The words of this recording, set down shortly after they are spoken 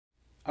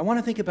I want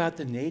to think about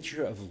the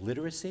nature of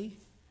literacy,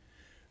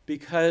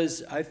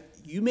 because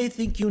you may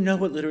think you know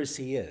what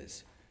literacy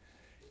is.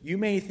 You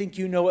may think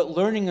you know what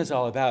learning is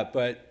all about,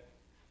 but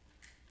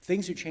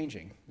things are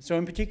changing. So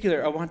in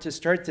particular, I want to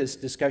start this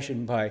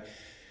discussion by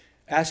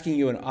asking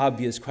you an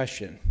obvious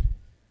question.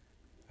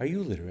 Are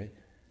you literate?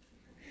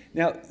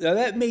 Now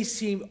that may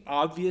seem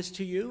obvious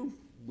to you.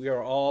 We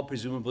are all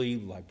presumably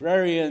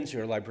librarians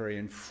or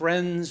librarian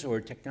friends or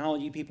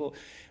technology people,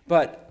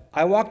 but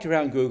I walked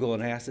around Google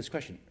and I asked this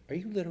question, are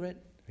you literate?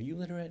 Are you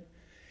literate?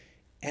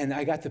 And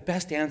I got the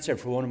best answer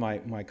from one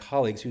of my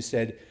colleagues who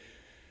said,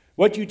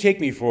 what do you take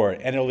me for,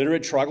 an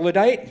illiterate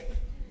troglodyte?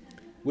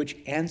 Which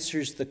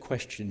answers the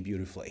question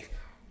beautifully,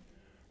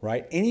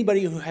 right?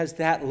 Anybody who has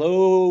that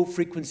low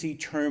frequency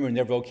term in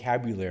their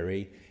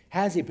vocabulary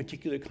has a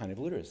particular kind of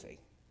literacy,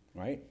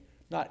 right?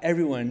 Not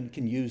everyone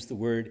can use the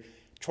word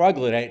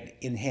troglodyte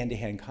in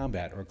hand-to-hand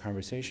combat or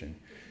conversation.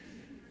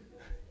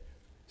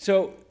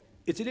 So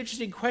it's an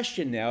interesting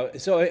question now.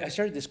 So I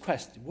started this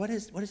quest. What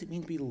does it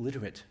mean to be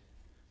literate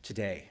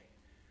today?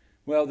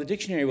 Well, the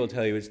dictionary will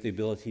tell you it's the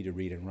ability to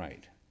read and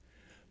write.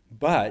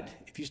 But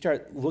if you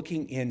start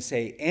looking in,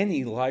 say,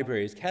 any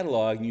library's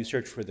catalog and you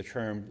search for the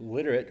term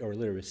literate or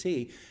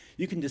literacy,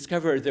 you can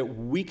discover that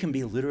we can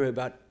be literate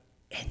about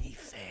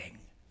anything,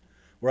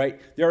 right?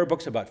 There are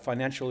books about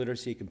financial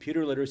literacy,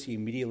 computer literacy,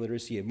 media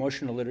literacy,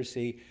 emotional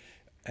literacy,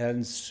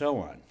 and so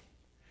on.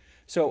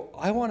 So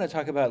I want to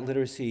talk about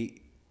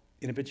literacy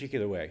in a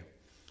particular way.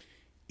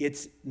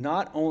 It's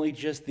not only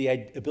just the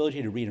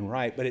ability to read and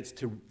write, but it's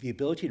the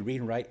ability to read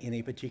and write in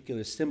a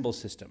particular symbol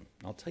system.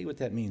 I'll tell you what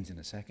that means in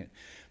a second.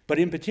 But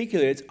in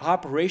particular, it's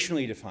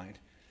operationally defined.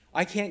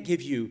 I can't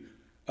give you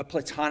a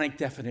Platonic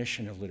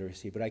definition of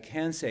literacy, but I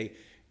can say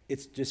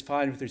it's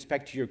defined with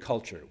respect to your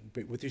culture,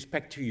 with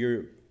respect to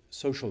your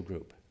social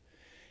group.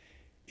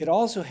 It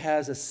also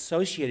has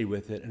associated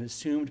with it an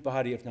assumed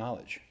body of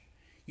knowledge.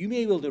 You may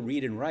be able to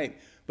read and write,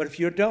 but if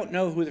you don't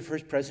know who the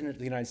first president of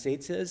the United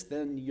States is,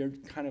 then you're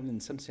kind of, in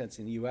some sense,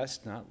 in the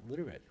US, not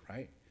literate,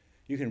 right?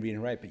 You can read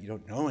and write, but you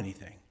don't know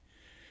anything.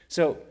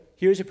 So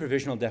here's a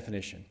provisional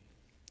definition.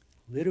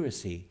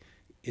 Literacy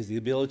is the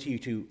ability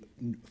to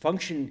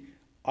function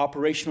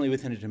operationally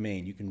within a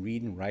domain. You can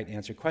read and write,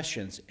 answer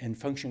questions, and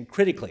function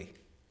critically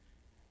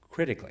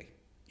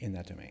in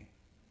that domain.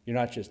 You're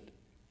not just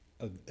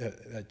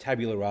a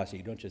tabula rasa.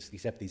 You don't just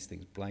accept these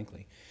things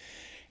blankly.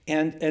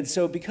 And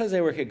so because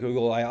I work at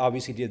Google, I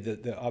obviously did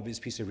the obvious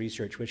piece of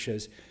research, which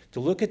is to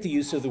look at the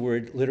use of the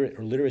word literate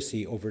or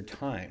literacy over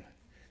time.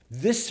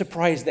 This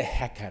surprised the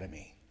heck out of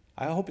me.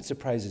 I hope it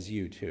surprises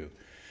you too.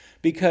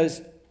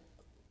 Because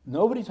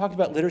nobody talked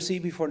about literacy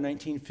before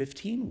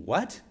 1915?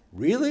 What?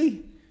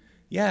 Really?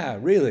 Yeah,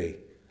 really.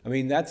 I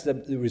mean, that's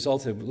the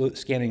result of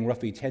scanning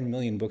roughly 10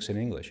 million books in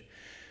English.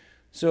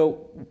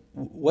 So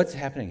what's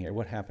happening here?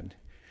 What happened?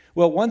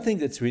 Well, one thing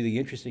that's really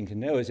interesting to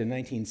know is in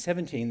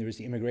 1917, there was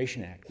the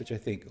Immigration Act, which I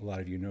think a lot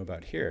of you know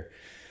about here,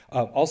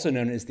 also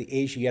known as the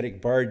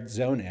Asiatic Barred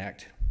Zone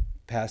Act,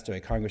 passed by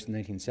Congress in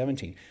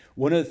 1917.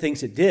 One of the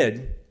things it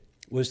did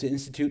was to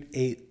institute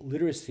a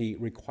literacy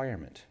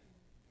requirement,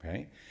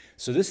 right?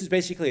 So this is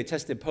basically a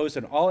test imposed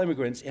on all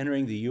immigrants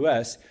entering the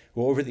US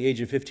who are over the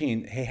age of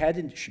 15. They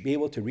had to be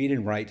able to read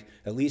and write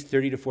at least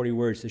 30 to 40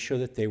 words to show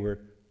that they were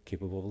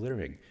capable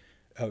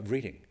of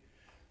reading.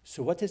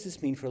 So what does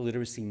this mean for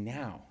literacy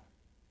now?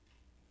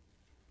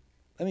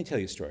 Let me tell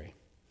you a story.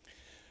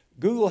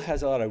 Google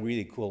has a lot of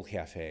really cool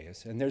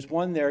cafes, and there's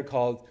one there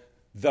called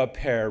the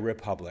Pear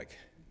Republic.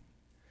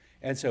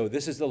 And so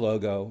this is the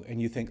logo,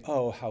 and you think,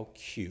 oh, how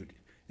cute.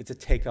 It's a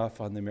takeoff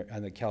on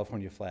the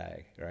California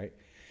flag, right?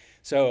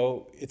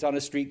 So it's on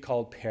a street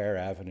called Pear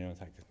Avenue.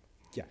 It's like,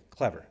 yeah,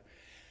 clever.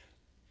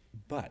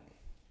 But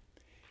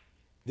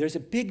there's a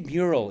big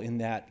mural in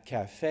that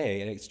cafe,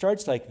 and it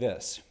starts like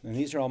this. And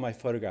these are all my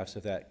photographs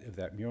of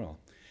that mural.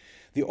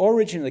 The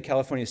origin of the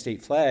California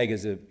state flag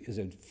is a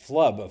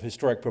flub of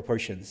historic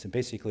proportions. It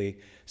basically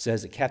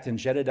says that Captain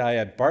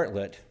Jedediah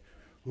Bartlett,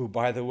 who,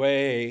 by the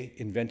way,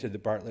 invented the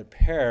Bartlett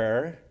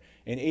pear,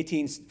 in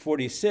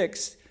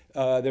 1846,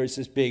 there's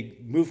this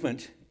big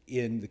movement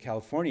in the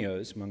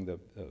Californios among the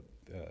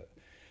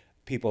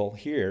people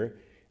here,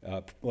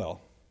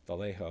 well,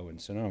 Vallejo and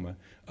Sonoma,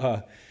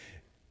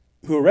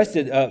 who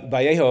arrested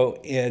Vallejo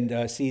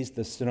and seized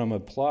the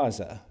Sonoma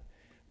Plaza.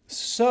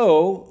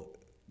 So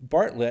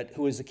Bartlett,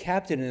 who was the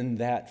captain in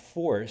that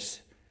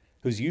force,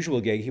 whose usual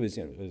gig, he was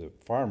a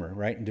farmer,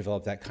 right, and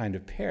developed that kind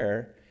of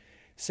pear,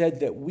 said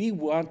that we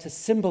want to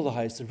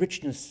symbolize the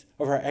richness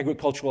of our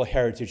agricultural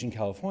heritage in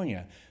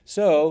California.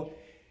 So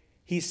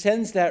he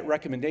sends that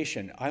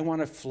recommendation, I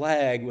want a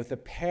flag with a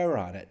pear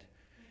on it.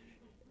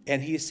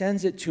 And he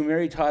sends it to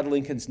Mary Todd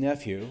Lincoln's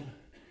nephew,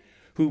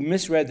 who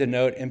misread the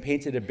note and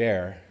painted a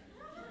bear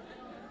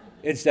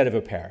instead of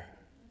a pear,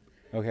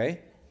 okay?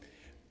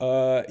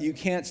 You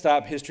can't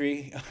stop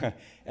history.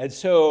 And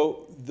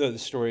so the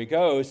story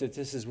goes that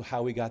this is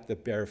how we got the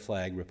Bear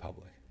Flag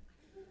Republic.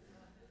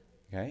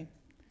 Okay?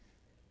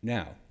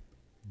 Now,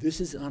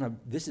 this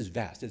is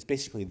vast. It's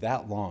basically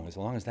that long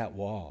as that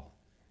wall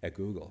at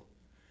Google.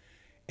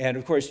 And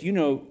of course, you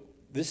know,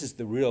 this is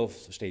the real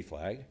state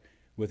flag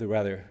with a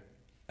rather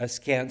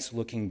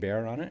askance-looking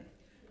bear on it.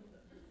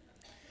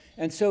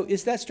 And so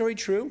is that story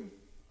true?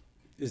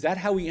 Is that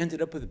how we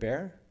ended up with a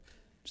bear?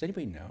 Does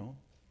anybody know?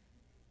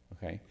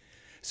 Okay.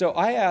 So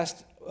I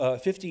asked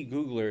 50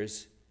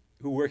 Googlers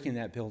who work in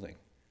that building.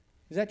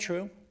 Is that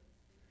true?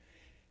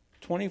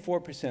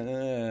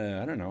 24%,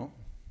 I don't know.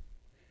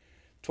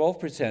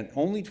 12%,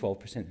 only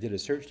 12% did a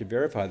search to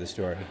verify the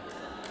story.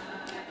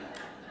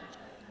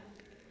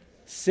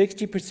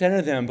 60%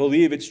 of them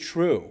believe it's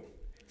true.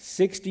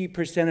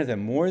 60% of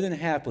them, more than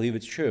half, believe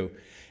it's true.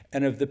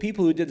 And of the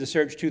people who did the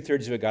search,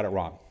 2/3 of it got it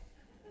wrong.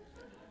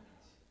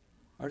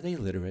 Are they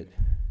literate?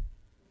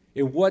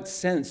 In what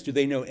sense do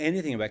they know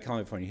anything about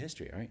California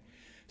history, right?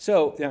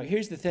 So now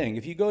here's the thing.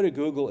 If you go to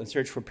Google and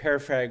search for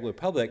Parafrag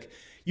Republic,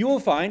 you will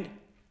find,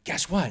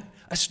 guess what?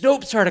 A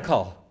Snopes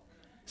article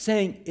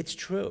saying it's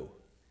true.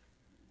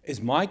 Is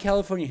my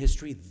California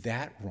history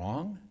that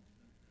wrong?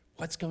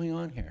 What's going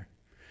on here?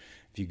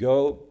 If you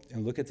go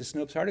and look at the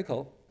Snopes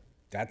article,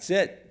 that's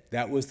it.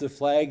 That was the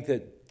flag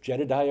that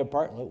Jedediah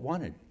Bartlett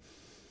wanted.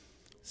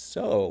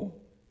 So,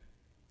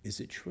 is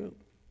it true?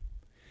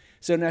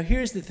 So now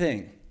here's the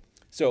thing.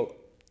 So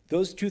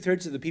those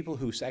 2/3 of the people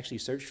who actually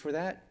searched for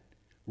that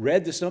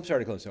read the Snopes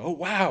article and said, oh,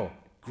 wow,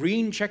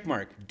 green check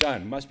mark,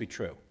 done, must be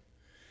true.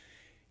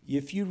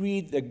 If you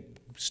read the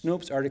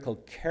Snopes article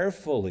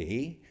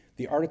carefully,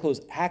 the article is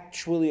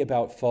actually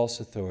about false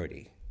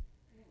authority.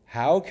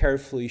 How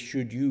carefully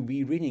should you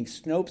be reading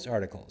Snopes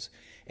articles?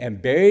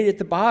 And buried at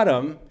the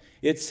bottom,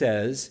 it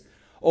says,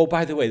 oh,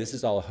 by the way, this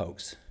is all a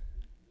hoax.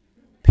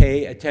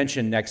 Pay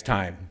attention next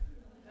time.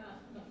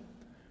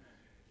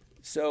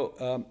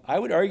 So I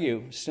would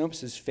argue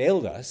Snopes has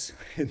failed us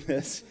in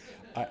this.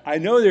 I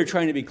know they're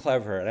trying to be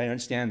clever, and I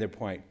understand their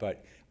point,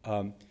 but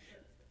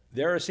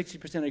there are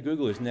 60% of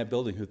Googlers in that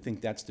building who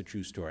think that's the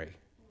true story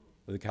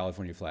of the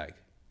California flag.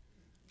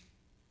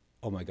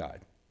 Oh my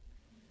God.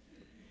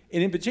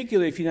 And in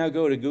particular, if you now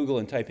go to Google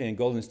and type in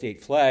Golden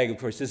State flag, of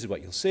course, this is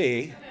what you'll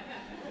see.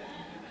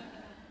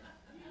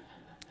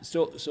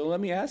 So let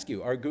me ask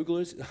you, are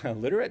Googlers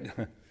literate?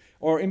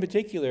 Or in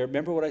particular,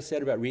 remember what I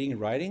said about reading and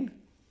writing?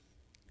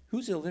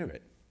 Who's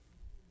illiterate?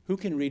 Who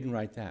can read and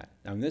write that?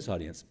 Now in this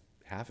audience,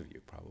 half of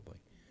you probably,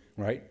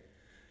 right?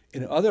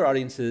 In other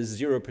audiences,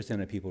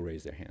 0% of people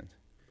raise their hand.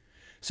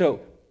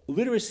 So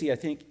literacy, I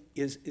think,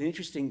 is an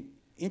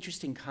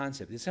interesting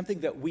concept. It's something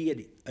that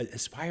we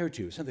aspire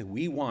to, something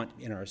we want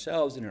in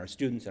ourselves, in our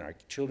students, in our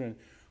children,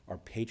 our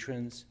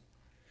patrons.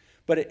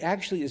 But it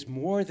actually is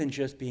more than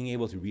just being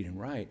able to read and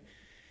write.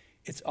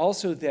 It's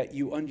also that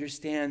you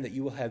understand that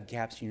you will have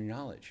gaps in your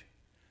knowledge.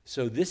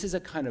 So this is a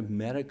kind of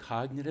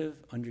metacognitive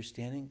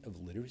understanding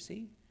of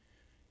literacy.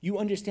 You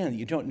understand that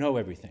you don't know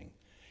everything.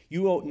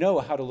 You won't know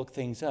how to look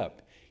things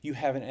up. You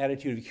have an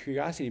attitude of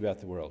curiosity about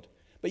the world.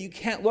 But you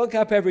can't look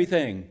up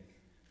everything.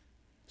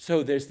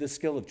 So there's the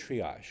skill of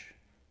triage,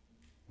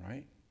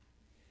 right?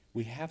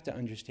 We have to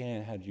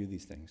understand how to do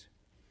these things.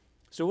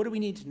 So what do we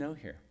need to know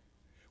here?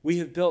 We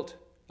have built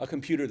a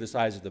computer the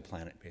size of the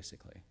planet,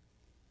 basically.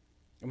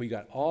 And we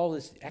got all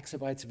this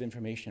exabytes of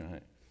information on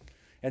it.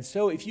 And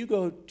so if you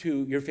go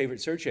to your favorite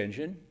search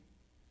engine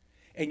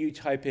and you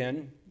type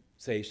in,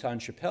 say,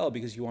 Sainte-Chapelle,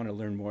 because you want to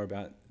learn more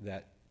about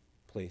that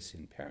place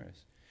in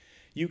Paris,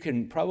 you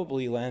can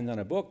probably land on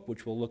a book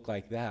which will look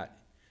like that.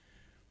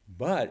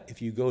 But if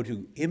you go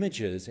to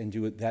images and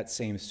do that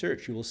same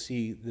search, you will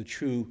see the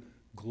true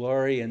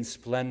glory and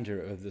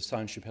splendor of the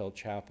Sainte-Chapelle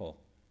Chapel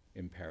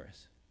in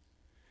Paris.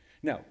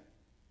 Now,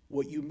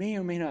 what you may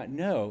or may not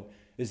know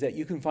is that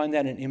you can find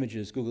that in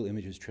images, Google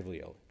Images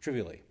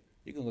trivially.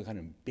 You can look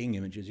on Bing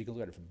images, you can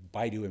look at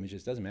Baidu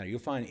images, doesn't matter. You'll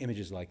find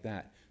images like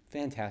that.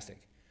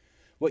 Fantastic.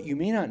 What you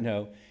may not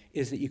know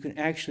is that you can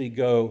actually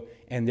go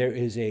and there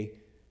is a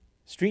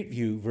Street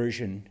View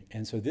version.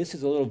 And so this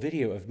is a little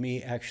video of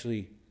me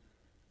actually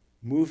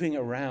moving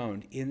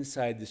around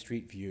inside the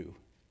Street View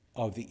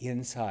of the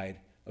inside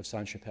of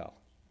Sainte-Chapelle.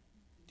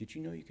 Did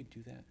you know you could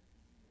do that?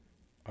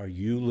 Are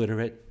you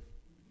literate?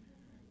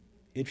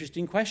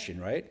 Interesting question,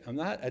 right?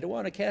 I don't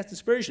want to cast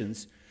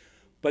aspersions,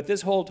 but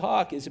this whole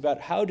talk is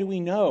about how do we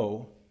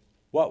know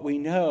what we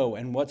know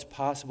and what's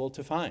possible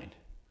to find.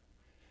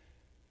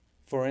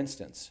 For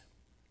instance,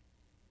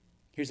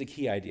 here's a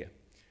key idea.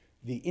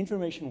 The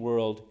information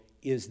world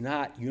is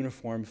not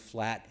uniform,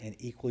 flat, and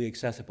equally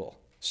accessible.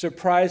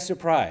 Surprise,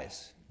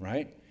 surprise,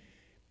 right?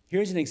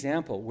 Here's an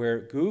example where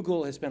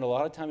Google has spent a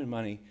lot of time and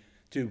money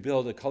to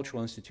build a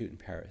cultural institute in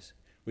Paris,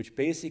 which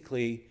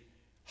basically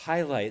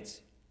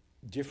highlights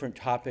different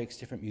topics,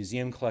 different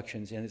museum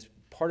collections, and it's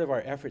part of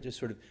our effort to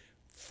sort of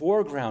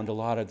foreground a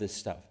lot of this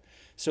stuff.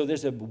 So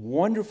there's a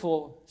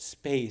wonderful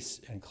space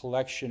and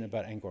collection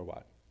about Angkor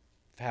Wat.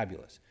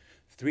 Fabulous.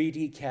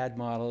 3D CAD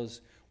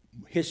models,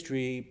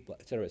 history,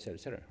 et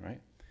cetera,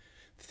 right?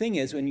 The thing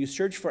is, when you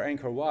search for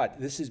Angkor Wat,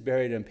 this is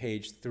buried on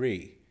page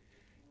 3.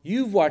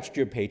 You've watched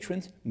your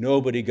patrons,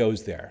 nobody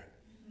goes there,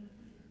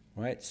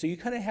 right? So you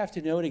kind of have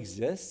to know it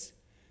exists.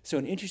 So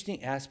an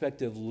interesting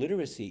aspect of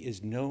literacy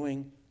is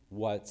knowing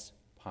what's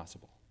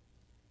possible.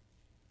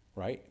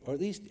 right? Or at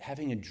least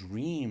having a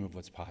dream of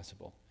what's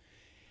possible.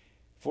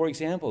 For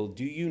example,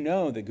 do you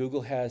know that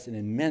Google has an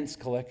immense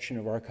collection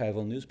of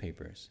archival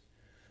newspapers?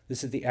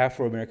 This is the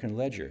Afro-American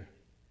Ledger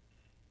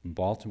in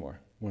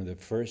Baltimore, one of the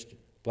first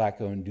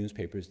black-owned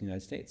newspapers in the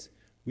United States.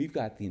 We've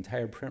got the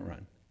entire print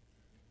run.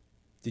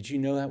 Did you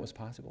know that was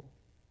possible?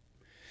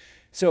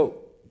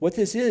 So what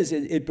this is,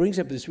 it brings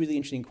up this really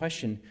interesting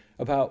question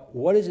about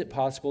what is it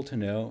possible to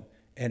know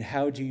and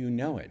how do you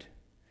know it?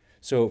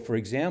 So for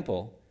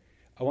example,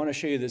 I want to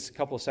show you this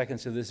couple of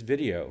seconds of this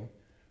video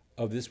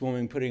of this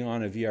woman putting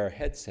on a VR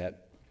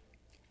headset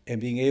and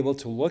being able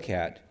to look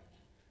at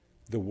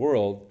the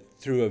world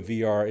through a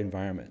VR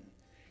environment.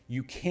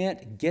 You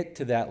can't get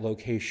to that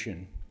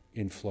location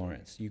in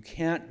Florence. You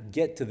can't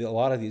get to a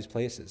lot of these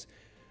places.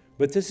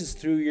 But this is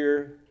through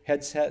your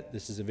headset.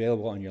 This is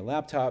available on your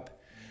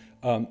laptop.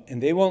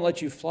 And they won't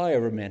let you fly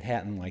over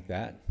Manhattan like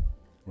that,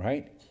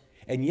 right?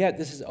 And yet,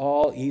 this is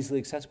all easily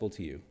accessible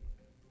to you.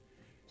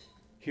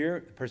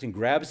 Here, the person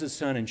grabs the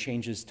sun and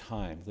changes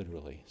time,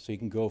 literally. So you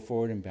can go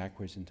forward and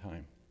backwards in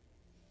time.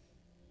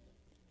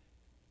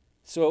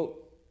 So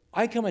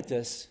I come at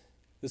this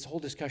whole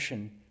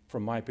discussion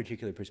from my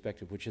particular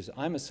perspective, which is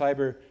I'm a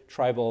cyber,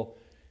 tribal,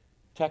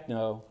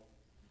 techno,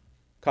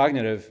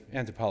 cognitive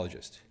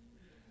anthropologist.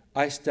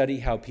 I study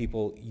how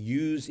people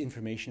use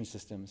information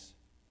systems,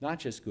 not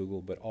just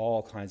Google, but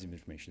all kinds of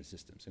information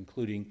systems,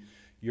 including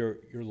your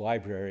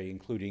library,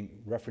 including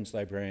reference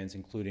librarians,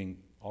 including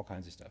all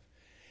kinds of stuff.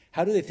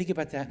 How do they think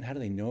about that and how do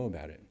they know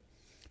about it?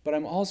 But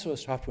I'm also a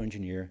software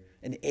engineer,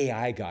 an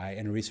AI guy,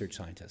 and a research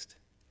scientist.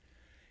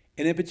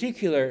 And in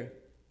particular,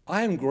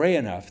 I am gray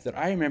enough that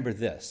I remember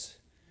this.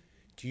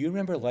 Do you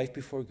remember life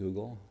before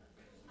Google?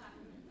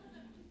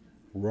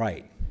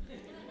 Right.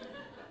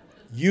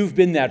 You've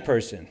been that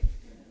person,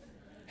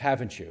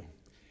 haven't you?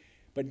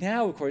 But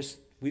now, of course,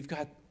 we've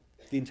got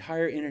the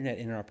entire internet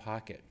in our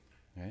pocket,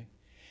 right?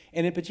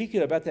 And in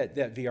particular, about that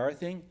VR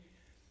thing,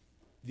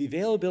 the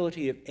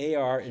availability of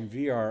AR and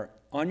VR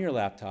on your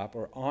laptop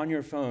or on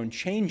your phone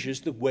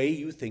changes the way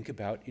you think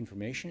about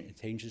information.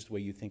 It changes the way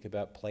you think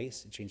about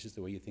place. It changes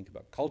the way you think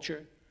about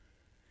culture.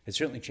 It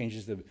certainly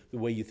changes the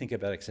way you think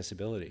about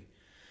accessibility.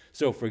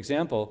 So, for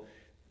example,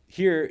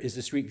 here is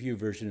the Street View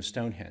version of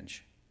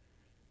Stonehenge.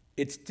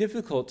 It's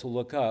difficult to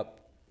look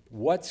up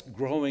what's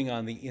growing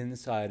on the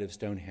inside of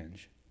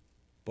Stonehenge.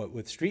 But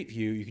with Street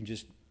View, you can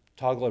just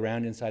toggle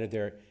around inside of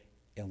there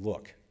and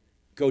look.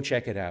 Go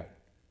check it out.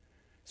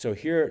 So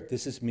here,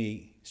 this is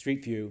me,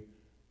 Street View,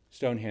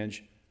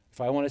 Stonehenge. If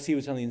I want to see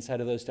what's on the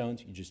inside of those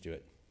stones, you just do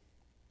it.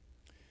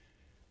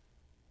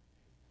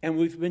 And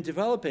we've been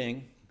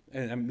developing,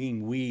 and I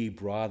mean we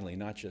broadly,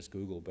 not just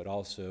Google, but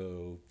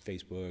also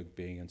Facebook,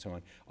 Bing, and so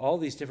on, all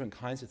these different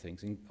kinds of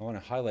things. And I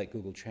want to highlight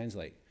Google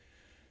Translate.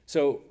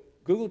 So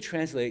Google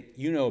Translate,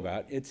 you know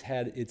about, it's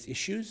had its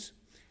issues.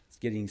 It's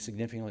getting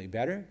significantly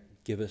better.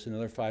 Give us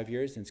another 5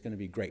 years, and it's going to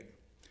be great.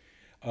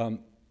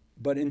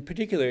 But in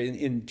particular,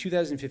 in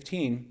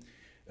 2015,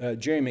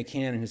 Jerry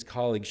McCann and his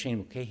colleague Shane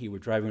Mulcahy were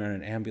driving around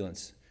in an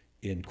ambulance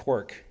in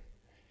Cork,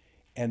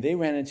 and they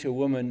ran into a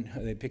woman,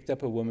 they picked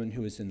up a woman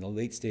who was in the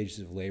late stages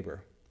of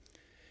labor.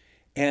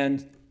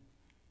 And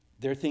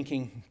they're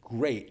thinking,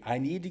 great, I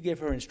need to give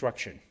her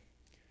instruction.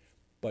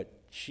 But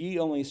she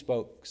only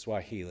spoke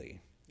Swahili,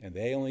 and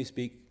they only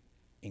speak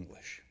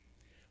English.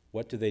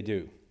 What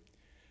do?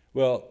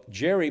 Well,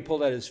 Jerry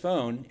pulled out his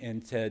phone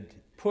and said,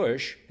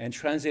 push, and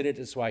translated it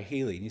to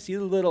Swahili. And you see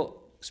the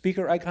little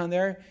speaker icon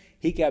there?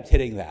 He kept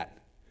hitting that.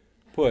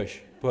 Push,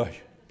 push,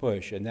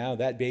 push. And now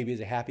that baby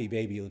is a happy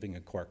baby living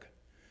in Cork,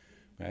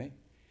 right?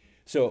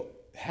 So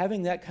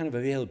having that kind of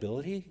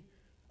availability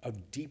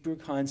of deeper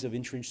kinds of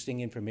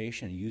interesting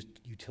information and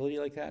utility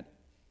like that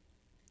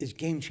is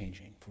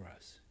game-changing for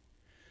us.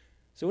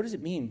 So what does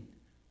it mean?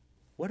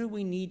 What do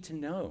we need to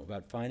know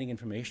about finding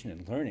information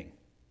and learning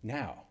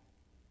now?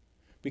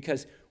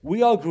 Because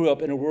we all grew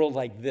up in a world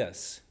like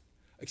this.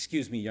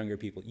 Excuse me, younger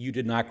people, you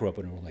did not grow up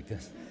in a world like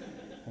this.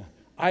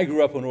 I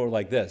grew up in a world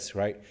like this,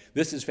 right?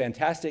 This is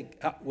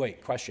fantastic.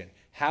 Wait, question.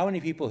 How many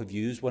people have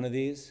used one of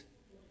these?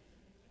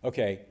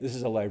 Okay, this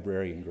is a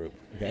librarian group,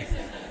 okay?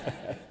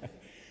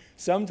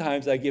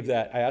 Sometimes I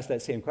ask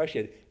that same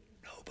question.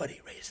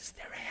 Nobody raises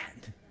their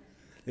hand.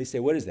 They say,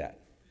 what is that?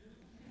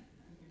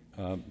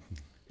 And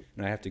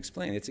I have to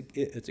explain.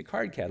 It's a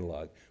card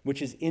catalog,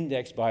 which is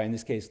indexed by, in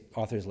this case,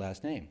 author's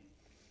last name.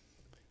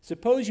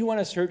 Suppose you want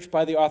to search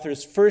by the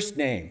author's first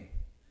name.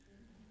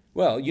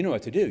 Well, you know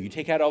what to do. You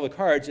take out all the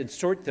cards and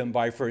sort them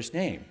by first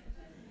name.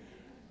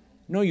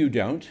 No, you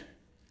don't.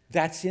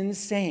 That's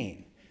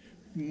insane.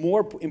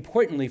 More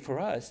importantly for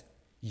us,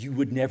 you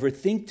would never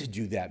think to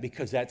do that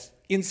because that's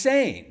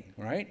insane,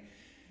 right?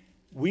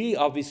 We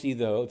obviously,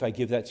 though, if I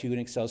give that to you in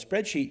an Excel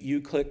spreadsheet,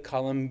 you click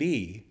column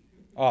B,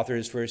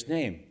 author's first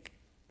name.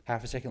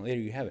 Half a second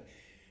later, you have it.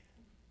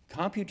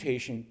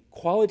 Computation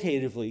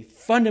qualitatively,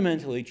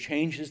 fundamentally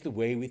changes the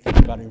way we think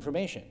about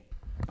information.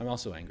 I'm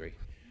also angry.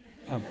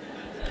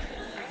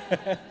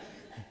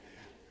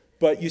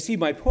 But you see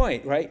my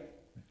point, right?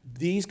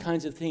 These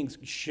kinds of things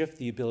shift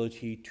the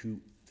ability to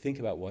think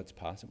about what's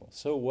possible.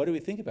 So what do we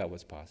think about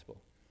what's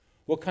possible?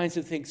 What kinds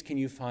of things can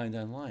you find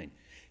online?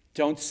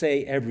 Don't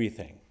say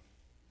everything.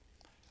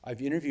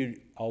 I've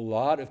interviewed a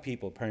lot of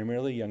people,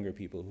 primarily younger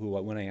people, who,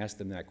 when I ask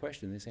them that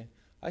question, they say,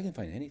 I can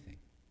find anything.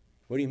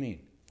 What do you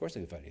mean? Of course I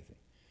can find anything.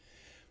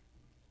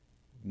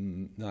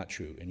 Not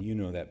true, and you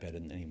know that better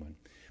than anyone.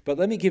 But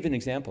let me give an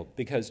example,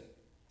 because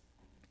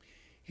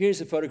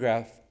here's a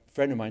photograph a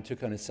friend of mine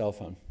took on his cell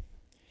phone.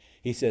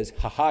 He says,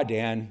 "Ha-ha,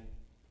 Dan,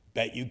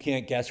 bet you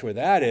can't guess where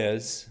that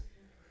is."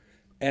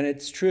 And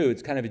it's true,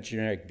 it's kind of a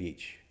generic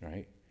beach,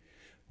 right?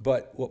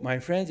 But what my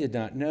friend did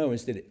not know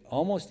is that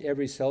almost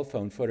every cell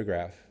phone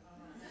photograph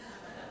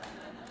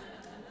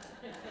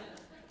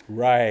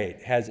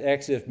right, has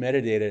EXIF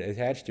metadata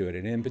attached to it.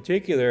 And in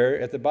particular,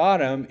 at the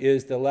bottom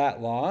is the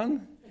lat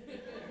long.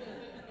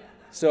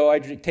 So I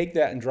take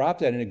that and drop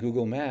that into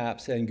Google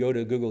Maps and go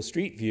to Google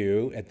Street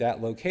View at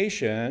that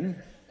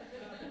location.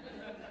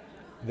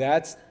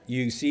 That's,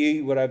 you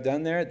see what I've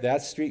done there?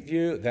 That's Street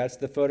View, that's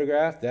the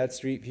photograph, that's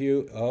Street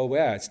View. Oh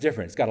yeah, it's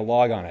different, it's got a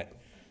log on it.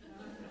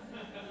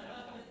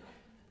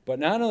 But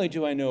not only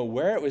do I know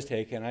where it was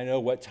taken, I know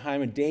what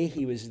time of day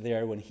he was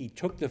there when he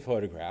took the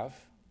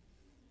photograph,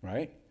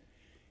 right?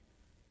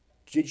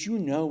 Did you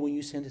know when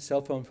you send a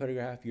cell phone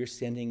photograph, you're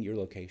sending your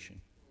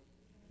location,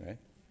 right?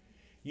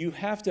 You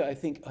have to, I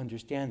think,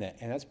 understand that,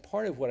 and that's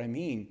part of what I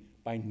mean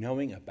by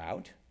knowing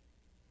about.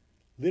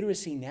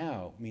 Literacy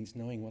now means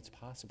knowing what's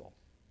possible.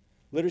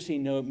 Literacy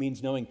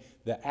means knowing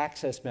the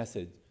access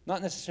method,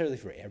 not necessarily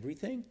for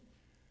everything,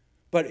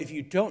 but if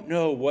you don't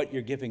know what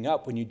you're giving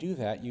up when you do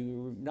that,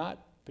 you're not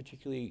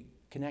particularly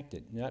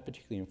connected, not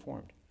particularly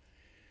informed.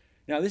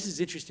 Now, this is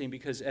interesting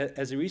because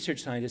as a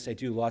research scientist, I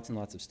do lots and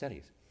lots of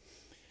studies.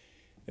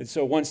 And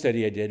so one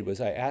study I did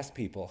was I asked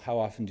people, how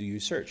often do you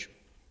search?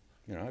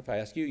 You know, if I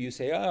ask you, you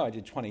say, oh, I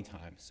did 20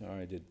 times, or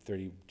I did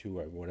 32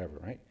 or whatever,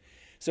 right?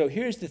 So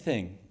here's the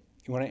thing.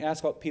 When I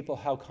ask people,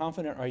 how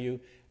confident are you,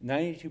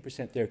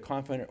 92% they're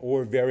confident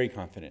or very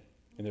confident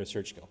in their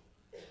search skill.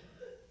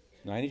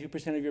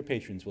 92% of your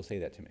patrons will say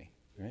that to me,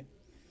 right?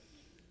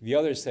 The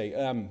others say,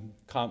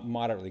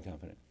 moderately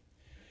confident.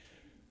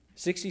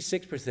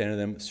 66% of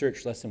them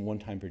search less than one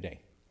time per day.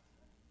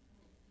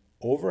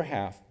 Over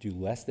half do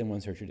less than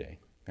one search a day,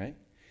 right?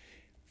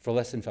 For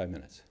less than 5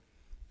 minutes.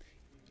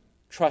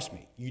 Trust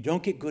me, you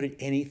don't get good at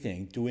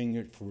anything doing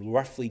it for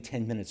roughly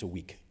 10 minutes a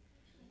week.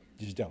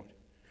 You just don't,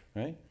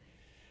 right?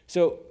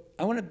 So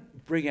I want to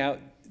bring out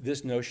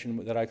this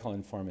notion that I call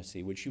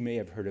informacy, which you may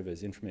have heard of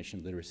as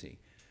information literacy.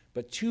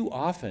 But too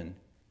often,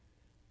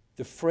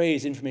 the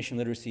phrase information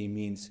literacy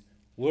means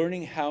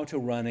learning how to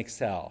run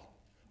Excel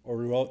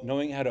or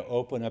knowing how to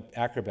open up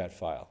Acrobat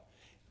file.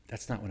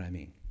 That's not what I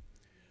mean.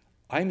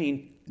 I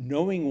mean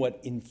knowing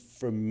what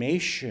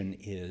information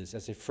is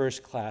as a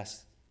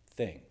first-class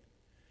thing.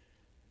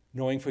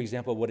 Knowing, for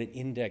example, what an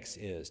index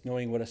is,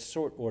 knowing what a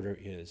sort order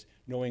is,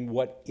 knowing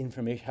what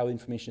how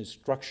information is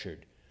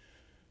structured.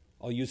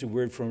 I'll use a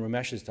word from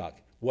Ramesh's talk,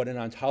 what an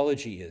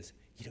ontology is.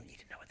 You don't need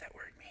to know what that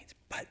word means,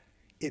 but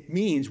it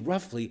means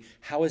roughly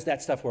how is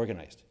that stuff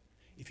organized.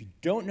 If you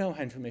don't know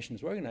how information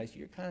is organized,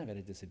 you're kind of at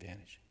a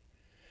disadvantage.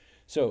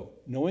 So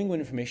knowing what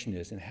information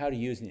is and how to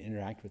use and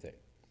interact with it.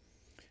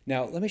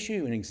 Now, let me show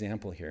you an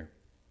example here.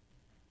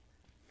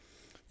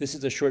 This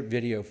is a short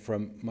video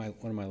from one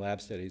of my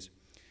lab studies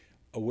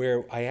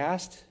where I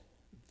asked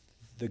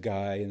the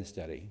guy in the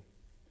study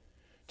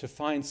to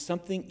find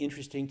something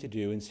interesting to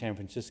do in San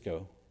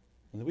Francisco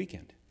on the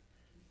weekend,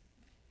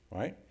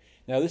 right?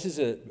 Now, this is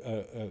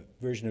a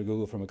version of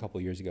Google from a couple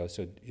of years ago,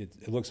 so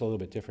it looks a little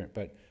bit different,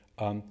 but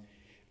and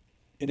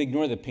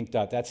ignore the pink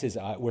dot, that's his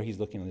where he's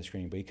looking on the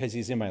screen, because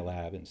he's in my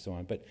lab and so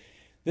on. But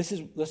this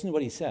is, listen to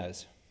what he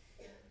says.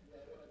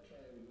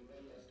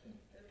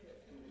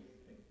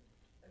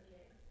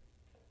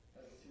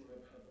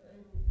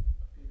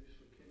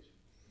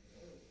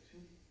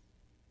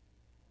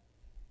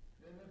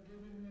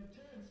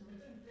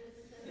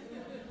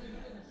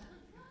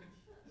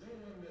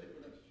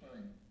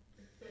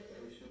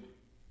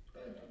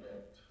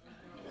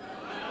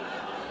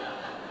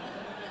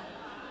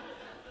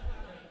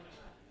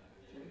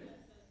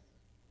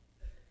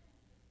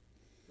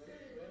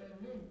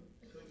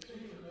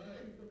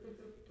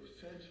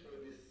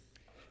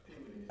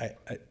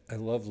 I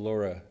love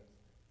Laura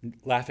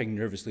laughing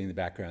nervously in the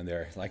background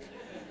there, like,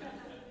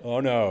 oh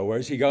no,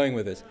 where's he going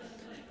with this?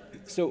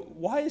 So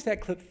why is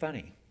that clip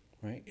funny,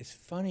 right? It's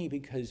funny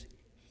because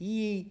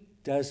he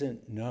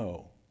doesn't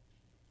know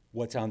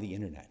what's on the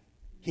internet.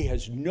 He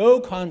has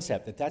no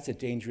concept that that's a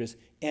dangerous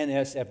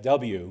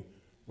NSFW,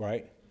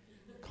 right,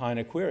 kind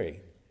of query.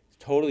 It's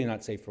totally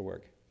not safe for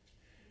work.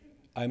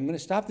 I'm going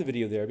to stop the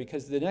video there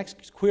because the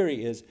next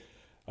query is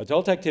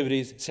adult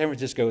activities, San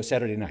Francisco,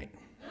 Saturday night.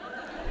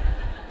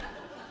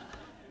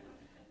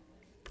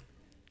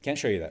 Can't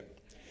show you that.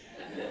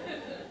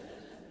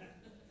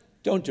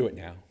 Don't do it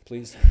now,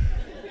 please.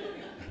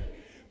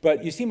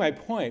 But you see my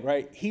point,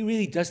 right? He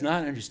really does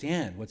not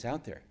understand what's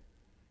out there.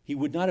 He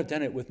would not have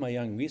done it with my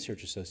young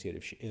research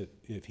associate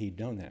if he'd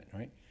known that,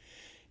 right?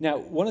 Now,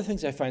 one of the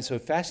things I find so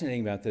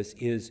fascinating about this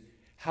is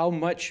how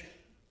much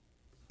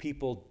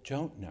people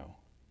don't know.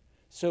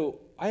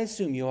 So I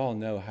assume you all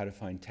know how to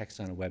find text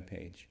on a web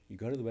page. You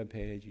go to the web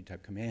page, you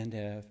type Command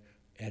F,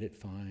 edit,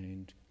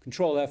 find,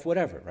 Control F,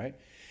 whatever, right?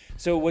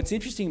 So what's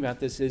interesting about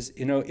this is,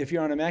 if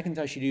you're on a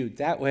Macintosh, you do it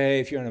that way.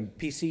 If you're on a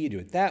PC, you do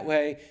it that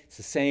way. It's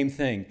the same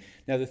thing.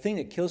 Now, the thing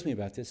that kills me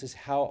about this is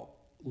how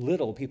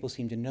little people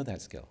seem to know that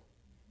skill.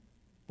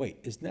 Wait,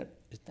 isn't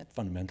that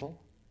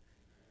fundamental?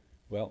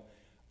 Well,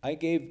 I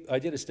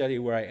did a study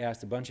where I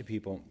asked a bunch of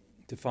people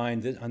to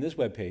find this, on this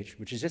web page,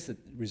 which is just the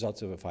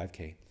results of a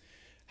 5K,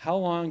 how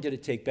long did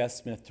it take Beth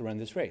Smith to run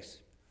this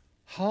race?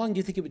 How long do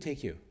you think it would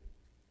take you?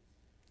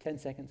 10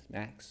 seconds,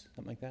 max,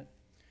 something like that?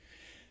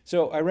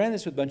 So I ran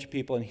this with a bunch of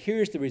people, and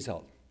here's the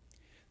result.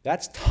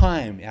 That's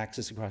time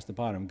axis across the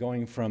bottom,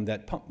 going from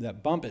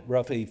that bump at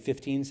roughly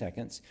 15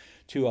 seconds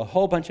to a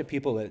whole bunch of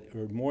people that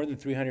are more than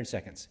 300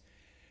 seconds.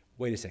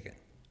 Wait a second.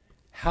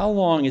 How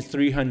long is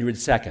 300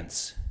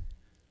 seconds?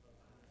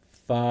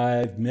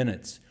 5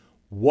 minutes.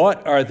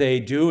 What are they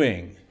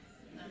doing?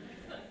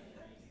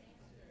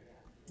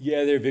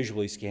 Yeah, they're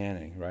visually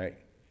scanning, right?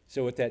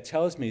 So what that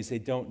tells me is they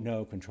don't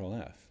know Control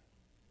F.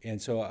 And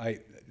so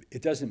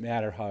it doesn't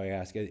matter how I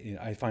ask it.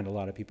 I find a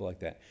lot of people like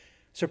that.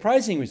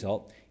 Surprising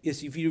result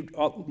is if you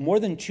do more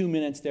than 2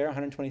 minutes there,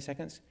 120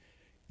 seconds,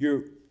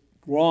 you're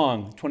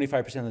wrong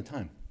 25% of the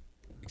time.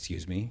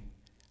 Excuse me.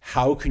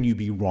 How can you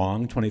be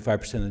wrong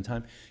 25% of the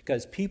time?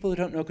 Because people who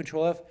don't know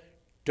Control F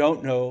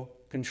don't know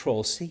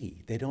Control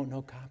C. They don't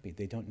know copy.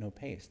 They don't know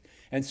paste.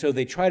 And so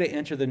they try to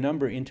enter the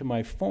number into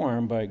my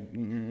form by,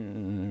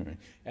 and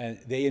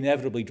they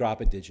inevitably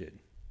drop a digit.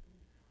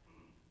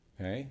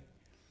 Okay?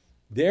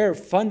 They're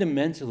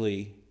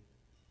fundamentally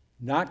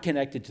not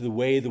connected to the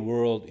way the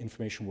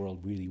information world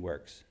really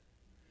works.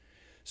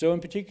 So in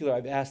particular,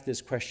 I've asked this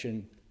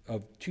question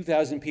of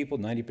 2,000 people,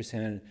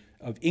 90%,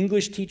 of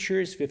English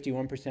teachers,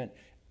 51%.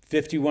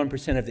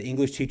 51% of the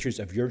English teachers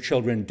of your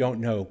children don't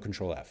know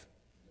Control F.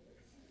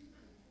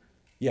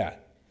 Yeah.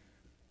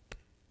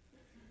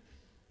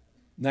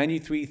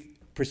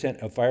 93%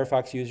 of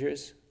Firefox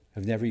users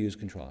have never used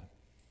Control F.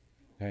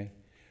 Okay?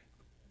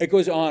 It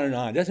goes on and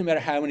on. It doesn't matter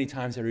how many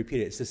times I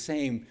repeat it. It's the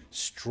same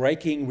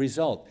striking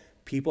result.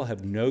 People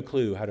have no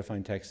clue how to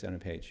find text on a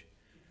page,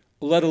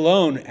 let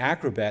alone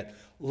Acrobat,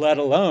 let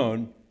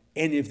alone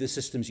any of the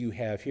systems you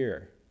have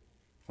here,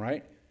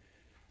 right?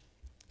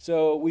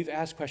 So we've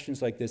asked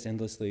questions like this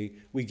endlessly.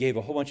 We gave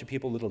a whole bunch of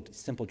people little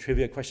simple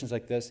trivia questions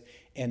like this,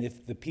 and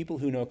if the people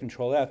who know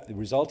Control F, the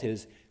result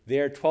is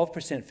they're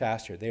 12%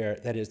 faster.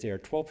 That is, they are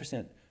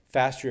 12%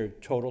 faster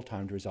total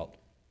time to result.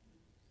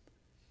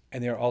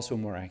 And they're also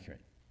more accurate.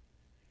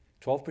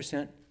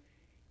 12%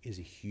 is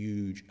a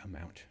huge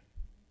amount.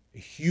 A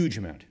huge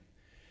amount.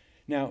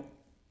 Now,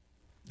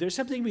 there's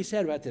something to be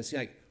said about this.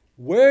 Like,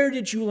 where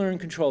did you learn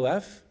Control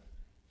F?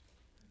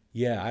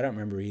 Yeah, I don't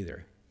remember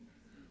either,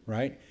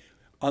 right?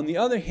 On the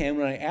other hand,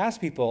 when I ask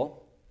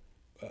people,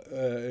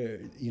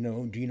 do you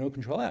know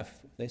Control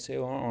F? They say,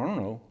 well, I don't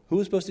know. Who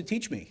was supposed to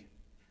teach me?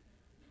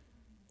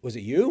 Was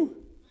it you?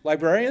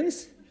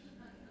 Librarians?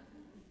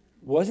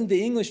 Wasn't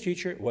the English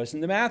teacher,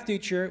 wasn't the math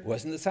teacher,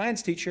 wasn't the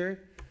science teacher.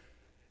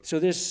 So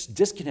there's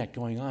disconnect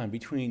going on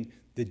between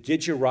the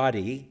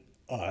digerati,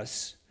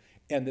 us,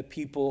 and the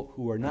people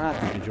who are not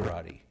the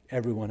digerati,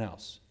 everyone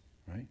else,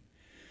 right?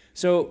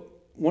 So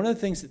one of the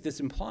things that this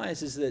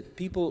implies is that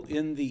people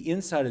in the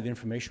inside of the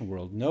information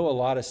world know a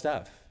lot of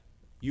stuff.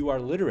 You are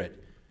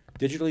literate,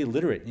 digitally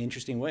literate in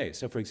interesting ways.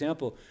 So for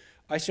example,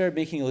 I started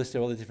making a list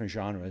of all the different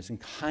genres and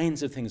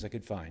kinds of things I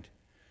could find.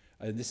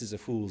 This is a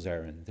fool's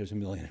errand. There's a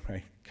million,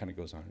 right? Kind of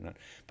goes on and on.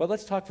 But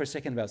let's talk for a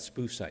second about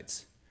spoof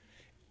sites.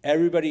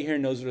 Everybody here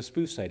knows what a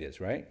spoof site is,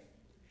 right?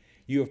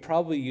 You have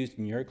probably used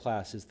in your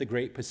classes the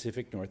Great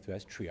Pacific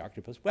Northwest Tree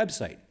Octopus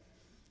website.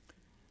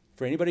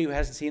 For anybody who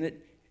hasn't seen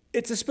it,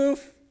 it's a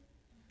spoof.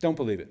 Don't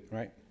believe it,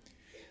 right?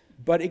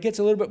 But it gets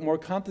a little bit more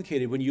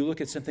complicated when you look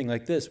at something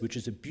like this, which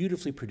is a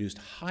beautifully produced,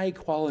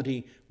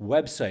 high-quality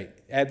website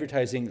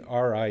advertising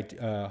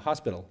RY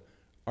Hospital.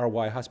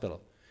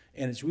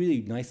 And it's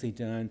really nicely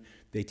done.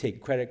 They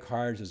take credit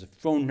cards, there's a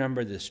phone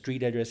number, the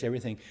street address,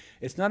 everything.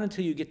 It's not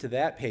until you get to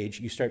that page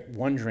you start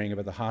wondering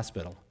about the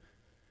hospital.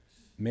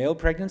 Male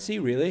pregnancy,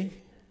 really?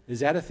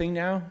 Is that a thing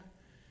now?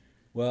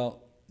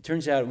 Well, it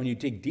turns out when you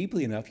dig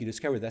deeply enough, you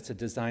discover that's a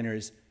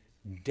designer's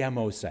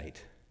demo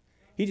site.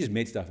 He just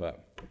made stuff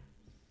up.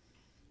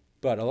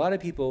 But a lot of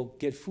people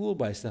get fooled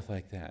by stuff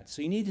like that.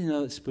 So you need to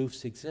know that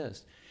spoofs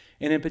exist.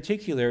 And in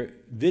particular,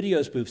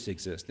 video spoofs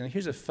exist. Now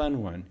here's a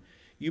fun one.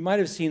 You might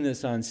have seen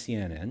this on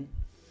CNN,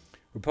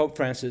 where Pope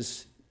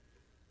Francis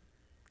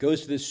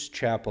goes to this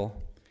chapel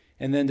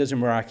and then does a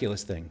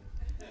miraculous thing.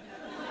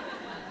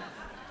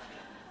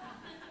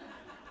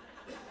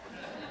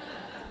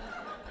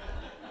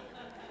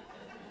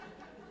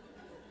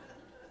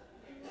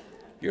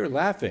 You're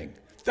laughing.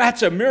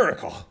 That's a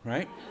miracle,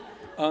 right?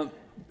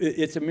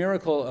 It's a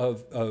miracle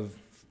of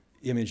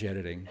image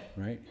editing,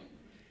 right?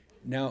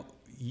 Now,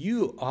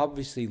 you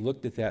obviously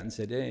looked at that and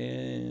said,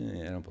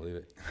 I don't believe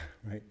it,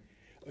 right?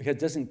 It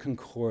doesn't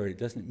concord, it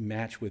doesn't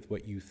match with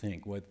what you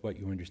think, what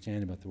you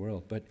understand about the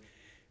world. But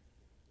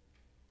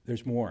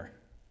there's more.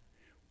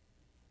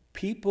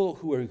 People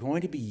who are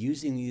going to be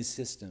using these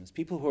systems,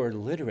 people who are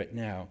literate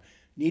now,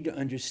 need to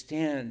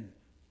understand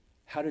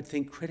how to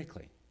think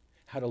critically,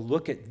 how to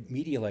look at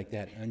media like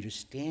that and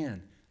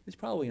understand it's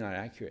probably not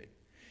accurate.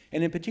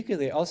 And in particular,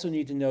 they also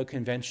need to know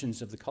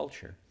conventions of the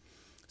culture.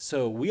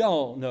 So we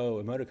all know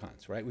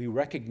emoticons, right? We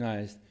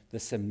recognize the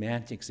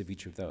semantics of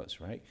each of those,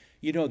 right?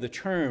 You know the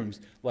terms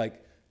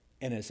like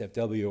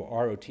NSFW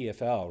or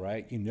ROTFL,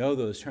 right? You know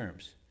those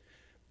terms.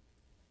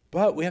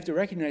 But we have to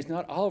recognize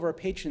not all of our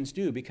patrons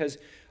do, because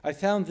I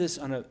found this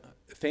on a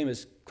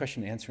famous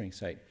question answering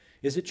site.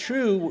 Is it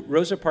true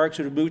Rosa Parks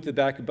would have moved to the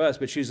back of the bus,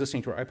 but she was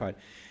listening to her iPod?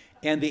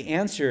 And the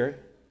answer,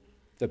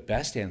 the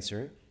best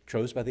answer,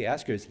 chose by the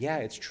asker is, yeah,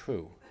 it's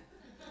true.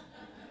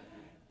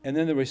 And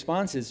then the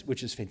response is,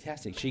 which is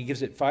fantastic, she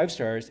gives it 5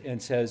 stars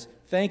and says,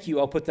 thank you,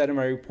 I'll put that in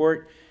my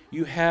report.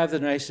 You have the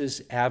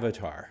nicest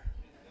avatar.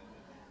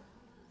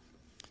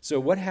 So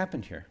what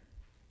happened here?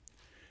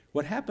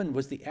 What happened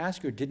was the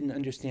asker didn't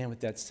understand what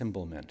that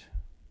symbol meant.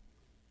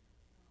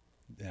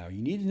 Now,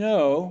 you need to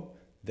know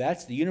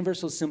that's the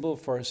universal symbol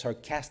for a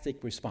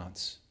sarcastic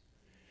response.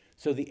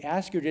 So the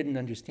asker didn't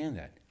understand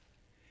that.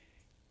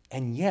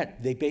 And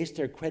yet, they based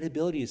their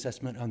credibility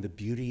assessment on the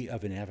beauty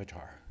of an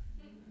avatar.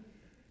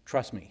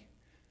 Trust me,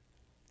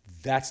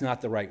 that's not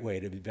the right way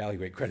to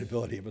evaluate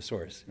credibility of a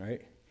source,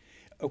 right?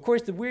 Of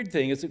course, the weird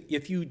thing is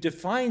if you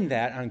define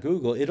that on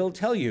Google, it'll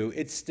tell you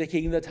it's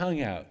sticking the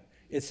tongue out.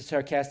 It's a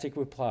sarcastic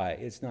reply.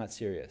 It's not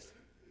serious.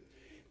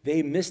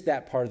 They missed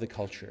that part of the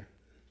culture,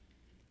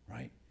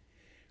 right?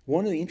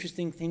 One of the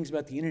interesting things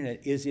about the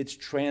internet is it's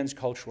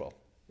transcultural.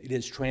 It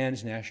is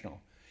transnational.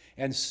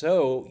 And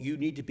so you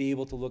need to be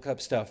able to look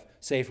up stuff,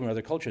 say, from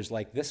other cultures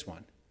like this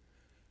one.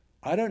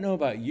 I don't know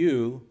about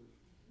you,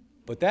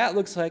 but that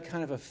looks like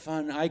kind of a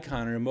fun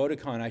icon or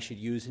emoticon I should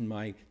use in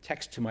my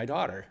text to my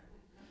daughter.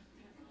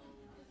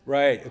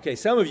 Right, okay,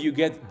 some of you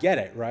get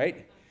it,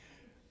 right?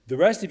 The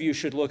rest of you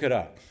should look it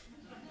up.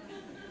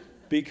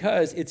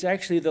 Because it's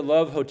actually the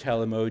love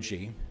hotel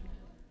emoji.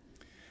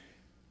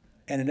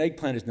 And an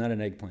eggplant is not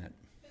an eggplant.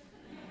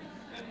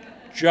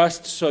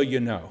 Just so you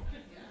know,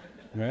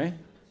 right?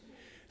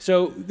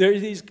 So there are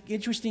these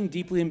interesting,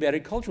 deeply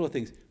embedded cultural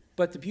things.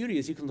 But the beauty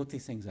is you can look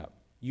these things up.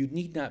 You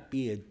need not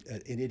be an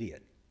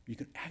idiot. You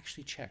can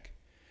actually check.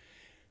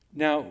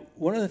 Now,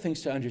 one of the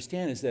things to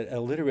understand is that a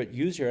literate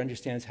user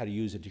understands how to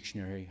use a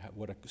dictionary,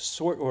 what a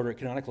sort order,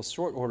 canonical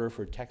sort order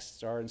for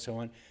texts are, and so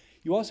on.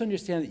 You also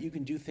understand that you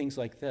can do things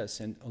like this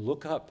and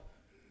look up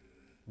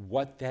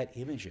what that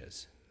image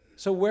is.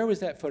 So where was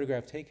that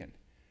photograph taken?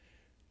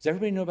 Does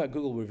everybody know about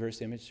Google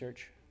reverse image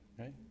search?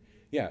 Right?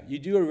 Yeah, you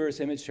do a reverse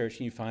image search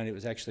and you find it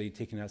was actually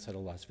taken outside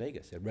of Las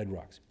Vegas at Red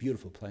Rocks,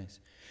 beautiful place.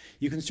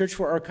 You can search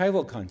for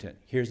archival content.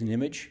 Here's an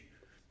image,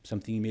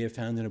 something you may have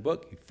found in a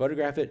book. You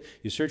photograph it,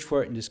 you search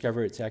for it and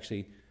discover it's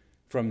actually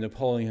from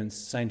Napoleon's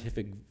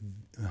scientific,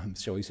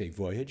 shall we say,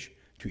 voyage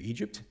to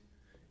Egypt,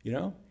 you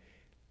know?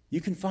 You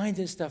can find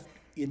this stuff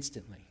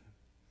instantly.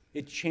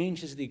 It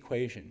changes the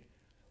equation.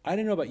 I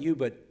don't know about you,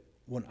 but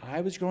when I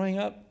was growing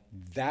up,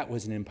 that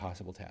was an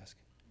impossible task.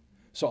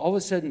 So all of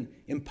a sudden,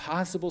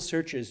 impossible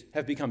searches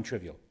have become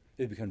trivial.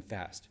 They've become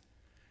fast.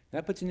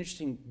 That puts an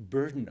interesting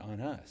burden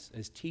on us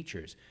as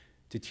teachers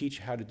to teach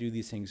how to do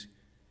these things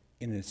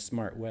in a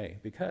smart way,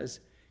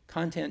 because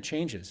content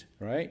changes,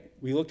 right?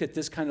 We looked at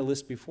this kind of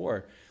list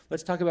before.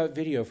 Let's talk about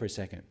video for a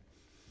second.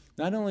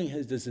 Not only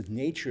does the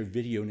nature of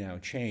video now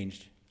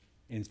changed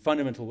in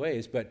fundamental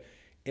ways, but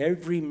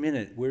every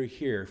minute we're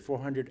here,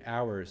 400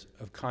 hours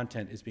of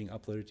content is being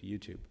uploaded to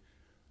YouTube.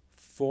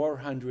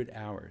 400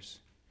 hours.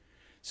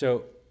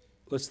 So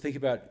let's think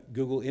about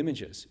Google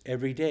Images.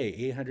 Every day,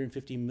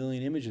 850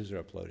 million images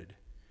are uploaded.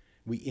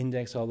 We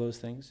index all those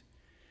things.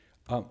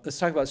 Let's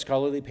talk about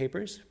scholarly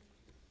papers.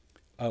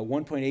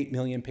 1.8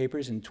 million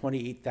papers in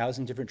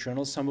 28,000 different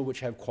journals, some of which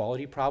have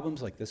quality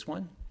problems like this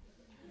one.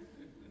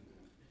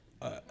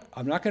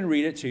 I'm not going to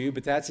read it to you,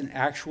 but that's an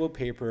actual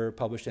paper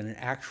published in an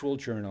actual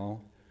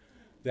journal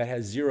that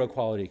has zero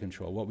quality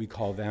control, what we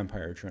call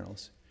vampire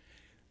journals.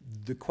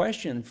 The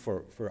question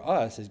for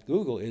us as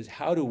Google is,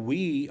 how do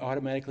we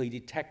automatically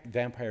detect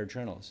vampire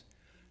journals?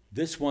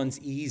 This one's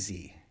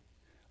easy.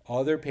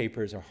 Other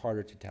papers are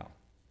harder to tell,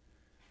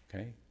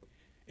 okay?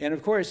 And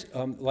of course,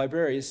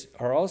 libraries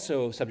are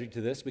also subject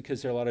to this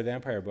because there are a lot of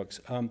vampire books.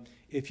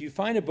 If you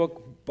find a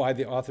book by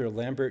the author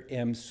Lambert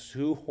M.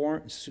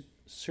 Serhon,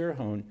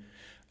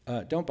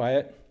 don't buy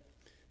it.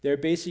 They're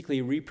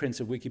basically reprints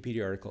of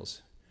Wikipedia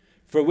articles,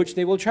 for which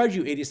they will charge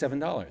you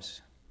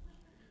 $87.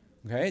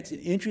 Okay? It's an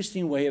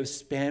interesting way of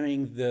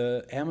spamming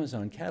the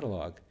Amazon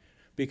catalog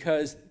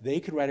because they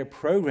could write a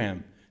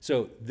program.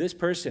 So this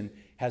person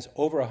has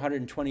over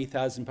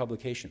 120,000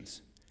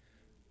 publications.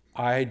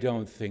 I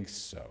don't think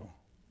so.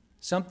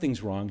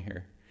 Something's wrong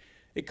here.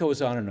 It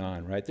goes on,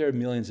 right? There are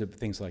millions of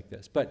things like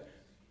this. But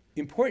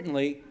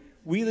importantly,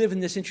 we live in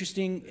this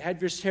interesting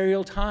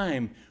adversarial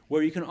time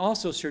where you can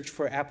also search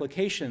for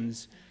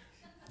applications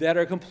that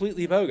are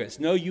completely bogus.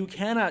 No, you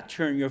cannot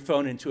turn your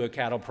phone into a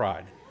cattle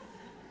prod.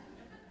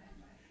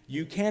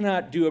 You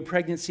cannot do a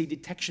pregnancy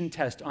detection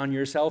test on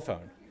your cell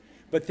phone.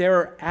 But there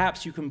are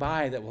apps you can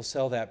buy that will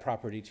sell that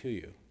property to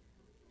you.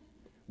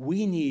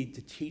 We need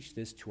to teach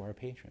this to our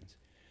patrons.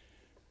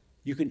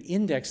 You can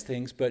index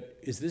things, but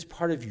is this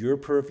part of your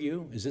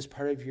purview? Is this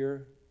part of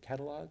your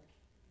catalog?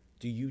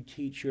 Do you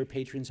teach your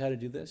patrons how to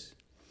do this?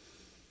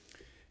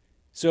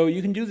 So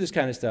you can do this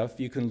kind of stuff.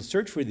 You can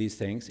search for these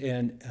things,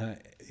 and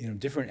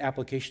different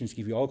applications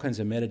give you all kinds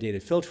of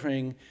metadata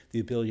filtering, the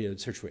ability to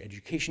search for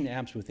education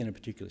apps within a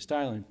particular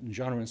style and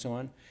genre and so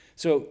on.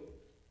 So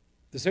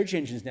the search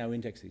engines now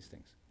index these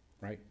things,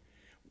 right?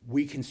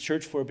 We can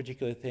search for a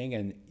particular thing,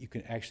 and you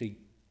can actually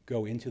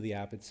go into the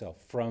app itself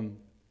from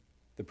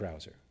the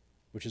browser,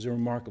 which is a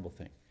remarkable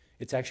thing.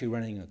 It's actually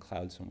running in a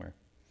cloud somewhere.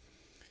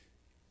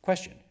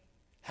 Question: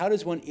 how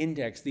does one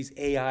index these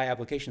AI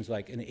applications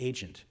like an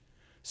agent?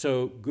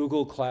 So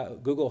Google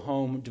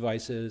Home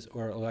devices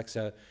or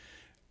Alexa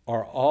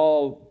are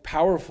all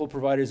powerful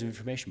providers of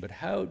information, but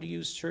how do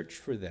you search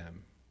for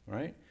them,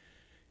 right?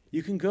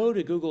 You can go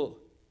to Google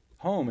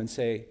Home and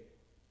say,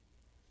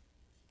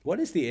 what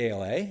is the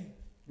ALA? And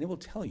it will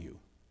tell you,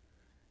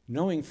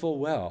 knowing full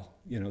well,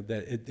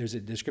 that there's a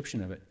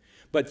description of it.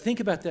 But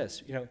think about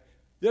this,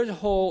 there's a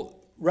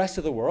whole rest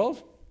of the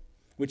world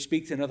which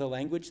speaks another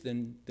language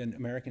than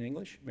American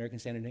English, American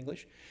Standard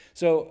English.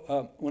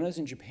 So when I was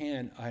in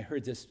Japan, I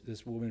heard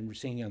this woman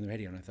singing on the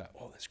radio, and I thought,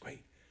 oh, that's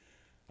great.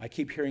 I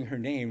keep hearing her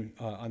name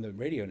on the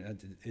radio,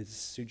 and it's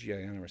Suji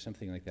Ayano or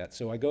something like that.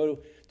 So I go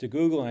to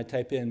Google and I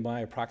type in my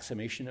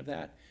approximation of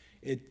that.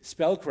 It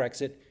spell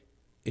corrects it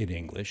in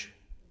English.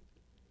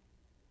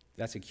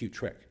 That's a cute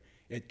trick.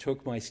 It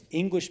took my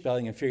English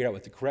spelling and figured out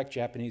what the correct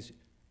Japanese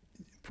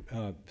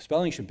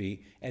spelling should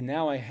be, and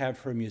now I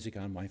have her music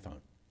on my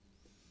phone.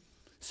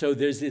 So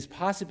there's this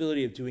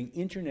possibility of doing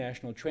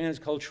international,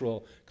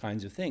 transcultural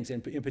kinds of things.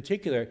 And in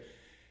particular,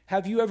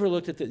 have you ever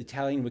looked at the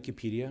Italian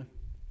Wikipedia?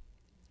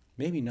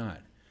 Maybe not.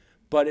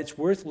 But it's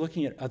worth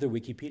looking at other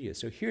Wikipedias.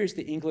 So here's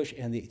the English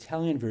and the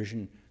Italian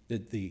version,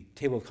 the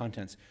table of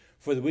contents,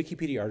 for the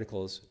Wikipedia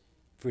articles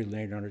for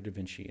Leonardo da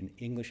Vinci in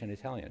English and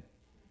Italian.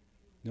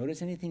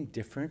 Notice anything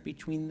different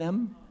between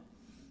them?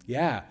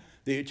 Yeah,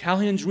 the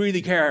Italians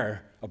really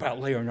care about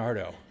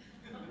Leonardo.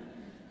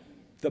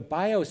 The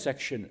bio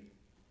section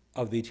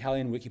of the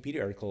Italian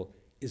Wikipedia article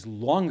is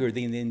longer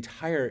than the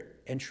entire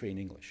entry in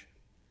English,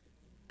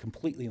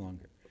 completely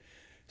longer.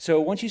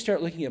 So once you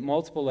start looking at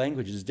multiple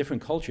languages,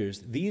 different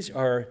cultures, these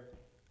are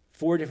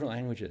 4 different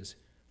languages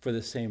for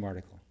the same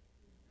article.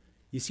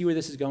 You see where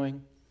this is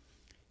going?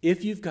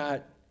 If you've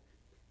got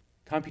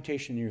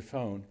computation in your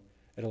phone,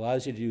 it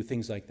allows you to do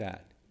things like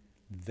that.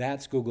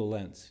 That's Google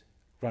Lens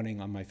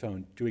running on my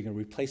phone, doing a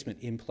replacement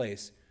in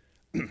place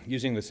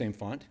using the same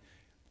font,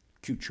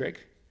 cute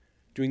trick,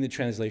 doing the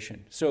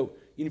translation. So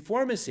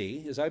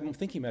Informacy, as I've been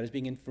thinking about, is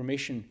being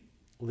information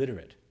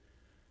literate,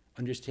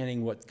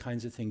 understanding what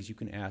kinds of things you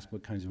can ask,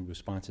 what kinds of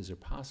responses are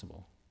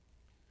possible.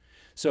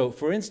 So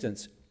for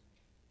instance,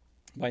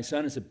 my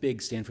son is a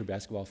big Stanford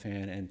basketball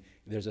fan, and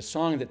there's a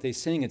song that they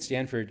sing at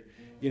Stanford,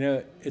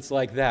 it's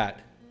like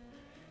that.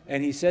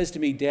 And he says to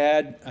me,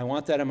 Dad, I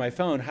want that on my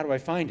phone. How do I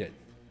find it?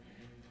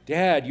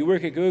 Dad, you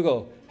work at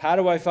Google. How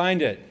do I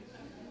find it?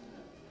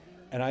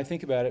 And I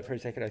think about it for a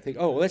second. I think,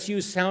 oh, let's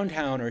use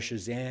SoundHound or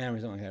Shazam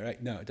or something like that,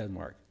 right? No, it doesn't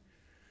work.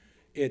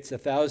 It's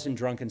 1,000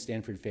 drunken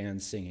Stanford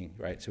fans singing,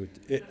 right? So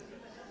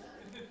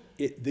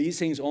these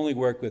things only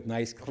work with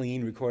nice,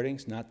 clean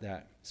recordings, not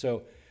that.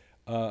 So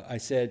I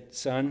said,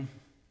 son,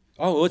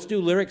 let's do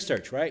lyric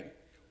search, right?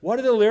 What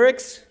are the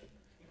lyrics?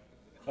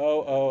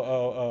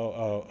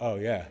 Oh,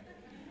 yeah.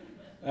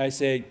 I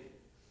say,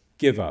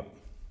 give up.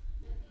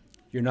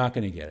 You're not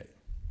going to get it.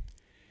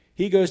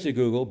 He goes to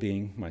Google,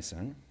 being my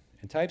son,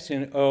 and types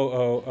in,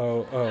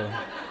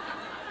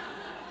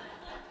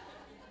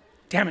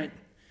 Damn it.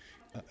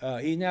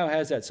 He now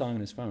has that song on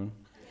his phone.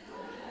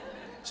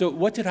 So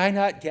what did I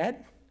not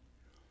get?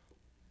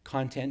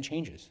 Content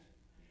changes.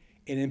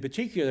 And in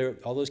particular,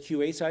 all those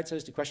QA sites,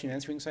 the question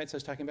answering sites I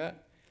was talking about,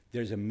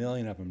 there's a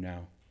million of them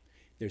now.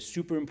 They're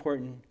super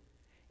important,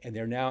 and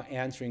they're now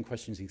answering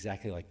questions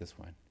exactly like this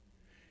one.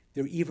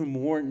 They're even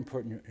more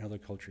important in other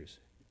cultures.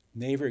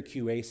 Naver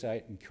QA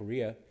site in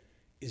Korea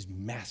is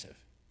massive,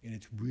 and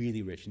it's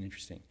really rich and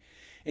interesting.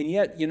 And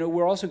yet,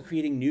 we're also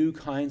creating new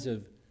kinds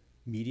of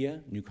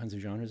media, new kinds of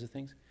genres of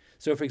things.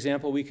 So for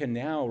example, we can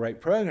now write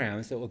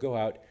programs that will go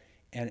out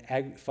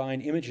and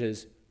find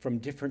images from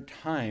different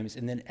times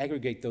and then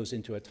aggregate those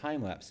into a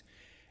time lapse.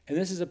 And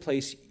this is a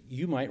place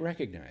you might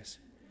recognize.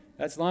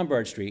 That's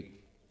Lombard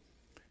Street.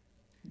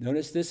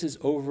 Notice this is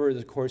over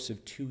the course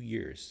of 2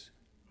 years.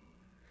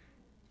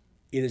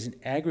 It is an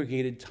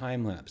aggregated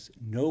time lapse.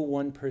 No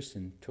one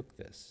person took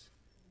this.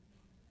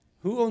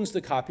 Who owns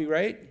the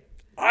copyright?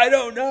 I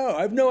don't know.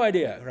 I have no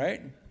idea,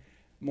 right?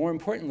 More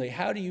importantly,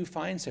 how do you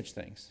find such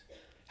things?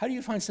 How do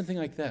you find something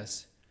like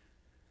this?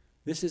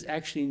 This is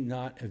actually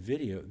not a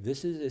video.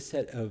 This is a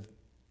set of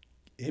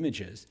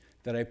images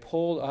that I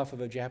pulled off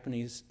of a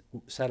Japanese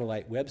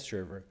satellite web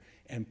server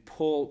and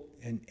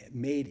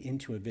made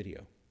into a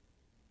video.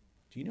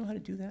 Do you know how to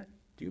do that?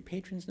 Do your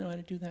patrons know how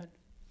to do that?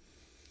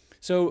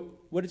 So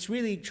what it's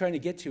really trying to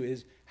get to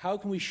is how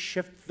can we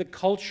shift the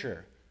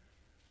culture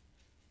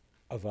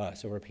of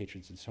us, of our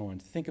patrons and so on,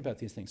 to think about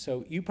these things.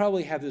 So you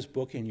probably have this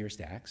book in your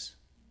stacks,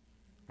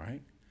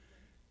 right?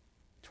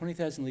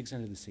 20,000 Leagues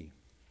Under the Sea.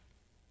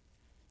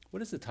 What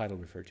does the title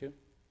refer to?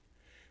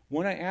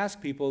 When I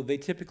ask people, they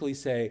typically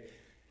say,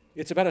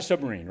 it's about a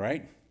submarine,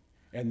 right?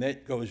 And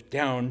that goes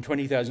down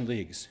 20,000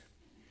 leagues.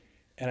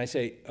 And I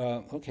say,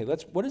 okay,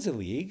 what is a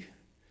league?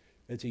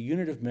 It's a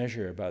unit of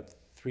measure about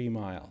 3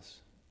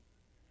 miles.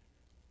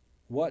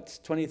 What's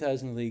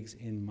 20,000 leagues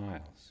in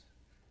miles?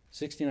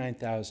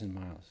 69,000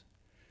 miles.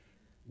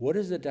 What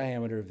is the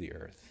diameter of the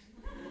Earth?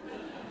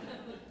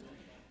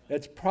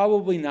 That's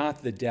probably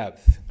not the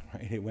depth,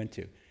 right, it went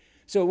to.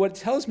 So what it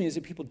tells me is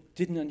that people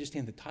didn't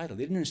understand the title.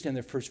 They didn't understand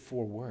the first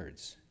 4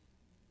 words.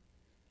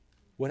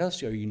 What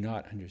else are you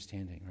not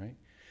understanding, right?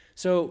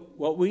 So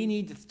what we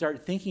need to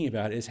start thinking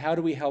about is how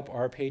do we help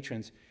our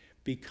patrons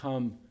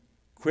become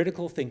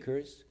critical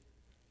thinkers,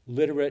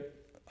 literate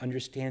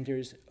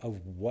understanders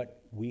of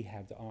what we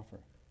have to offer.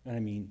 And I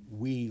mean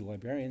we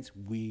librarians,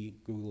 we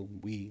Google,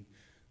 we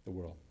the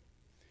world.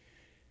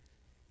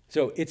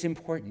 So it's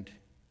important,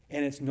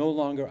 and it's no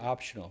longer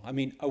optional. I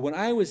mean, when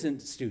I was in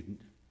 6th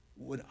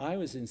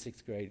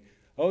grade,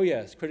 oh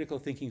yes, critical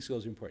thinking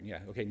skills are important.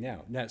 Yeah, okay,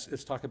 now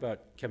let's talk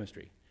about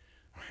chemistry.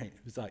 Right?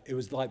 It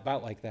was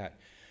about like that.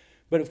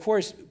 But of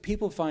course,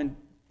 people find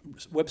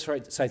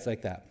websites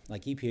like that,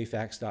 like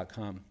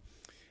EPAFacts.com,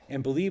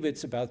 and believe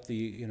it's about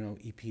the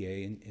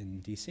EPA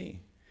in DC.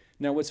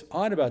 Now, what's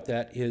odd about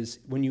that is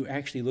when you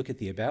actually look at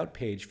the About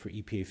page for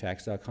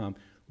EPAFacts.com,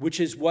 which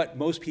is what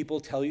most people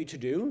tell you to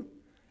do.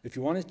 If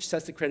you want to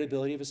assess the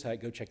credibility of a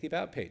site, go check the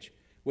About page.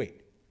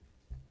 Wait,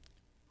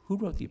 who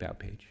wrote the About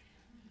page?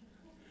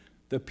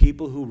 The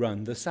people who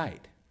run the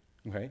site.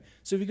 Okay?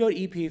 So if you go to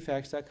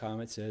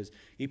EPAFacts.com, it says,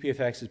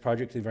 EPAFacts is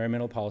Project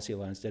Environmental Policy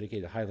Alliance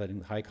dedicated to highlighting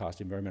the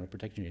high-cost Environmental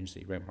Protection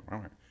Agency.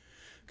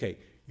 Okay,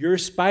 your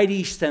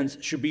spidey sense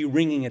should be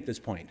ringing at this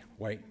point,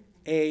 right?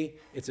 A,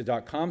 it's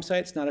a .com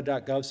site, it's not a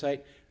 .gov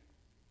site.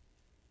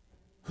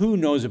 Who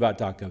knows about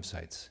 .gov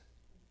sites?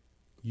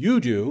 You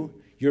do,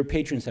 your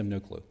patrons have no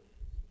clue,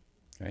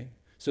 right?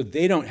 So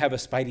they don't have a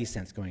spidey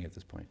sense going at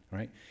this point,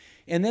 right?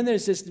 And then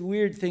there's this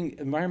weird thing,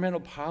 Environmental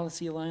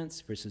Policy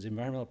Alliance versus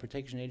Environmental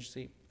Protection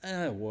Agency.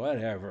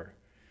 Whatever.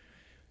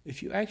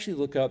 If you actually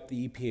look up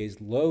the EPA's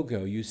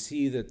logo, you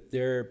see that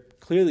they're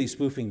clearly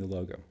spoofing the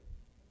logo,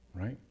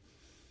 right?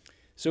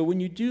 So when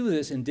you do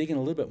this and dig in a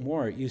little bit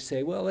more, you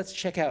say, well, let's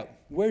check out,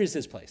 where is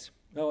this place?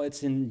 Oh,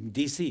 it's in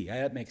DC.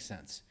 That makes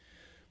sense.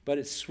 But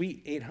it's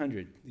Suite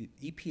 800. The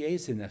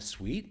EPA's in a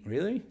suite?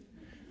 Really?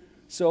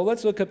 So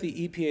let's look up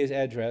the EPA's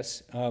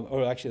address,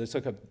 or actually let's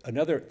look up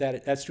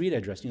that street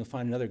address, and you'll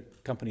find another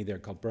company there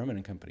called Berman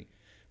and Company.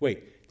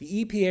 Wait,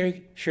 the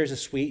EPA shares a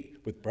suite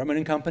with Berman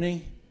and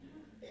Company?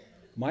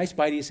 My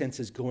spidey sense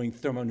is going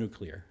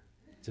thermonuclear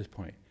at this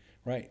point,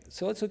 right?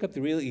 So let's look up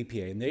the real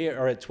EPA, and they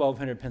are at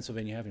 1200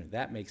 Pennsylvania Avenue.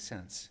 That makes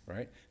sense,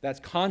 right?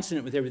 That's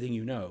consonant with everything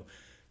you know.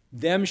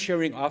 Them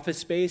sharing office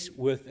space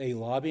with a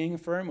lobbying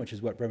firm, which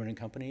is what Berman and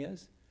Company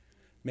is,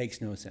 makes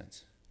no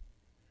sense.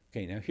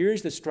 Okay, now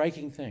here's the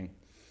striking thing.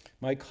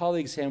 My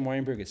colleague Sam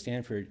Weinberg at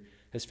Stanford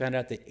has found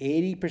out that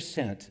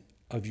 80%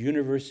 of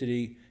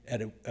university,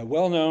 at a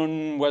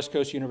well-known West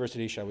Coast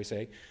university, shall we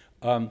say,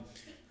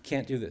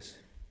 can't do this.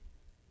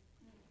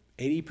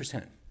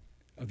 80%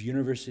 of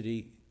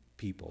university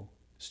people,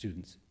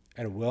 students,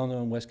 at a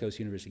well-known West Coast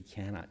university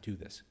cannot do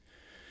this.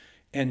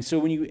 And so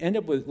when you end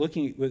up with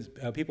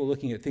people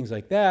looking at things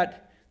like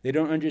that, they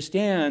don't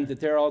understand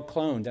that they're all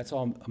cloned. That's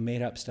all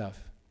made-up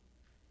stuff.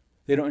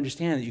 They don't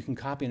understand that you can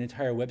copy an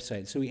entire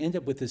website. So we end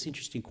up with this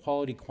interesting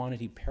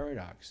quality-quantity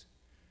paradox.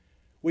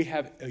 We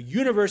have a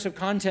universe of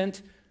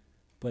content,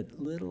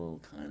 but little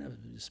kind of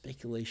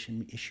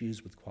speculation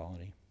issues with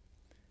quality.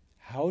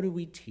 How do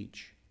we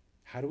teach?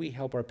 How do we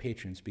help our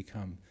patrons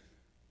become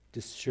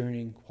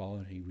discerning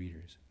quality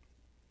readers?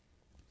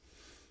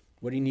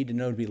 What do you need to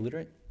know to be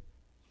literate?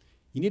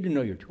 You need to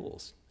know your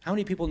tools. How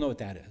many people know what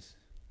that is?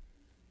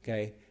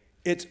 Okay?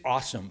 It's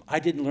awesome. I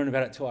didn't learn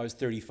about it until I was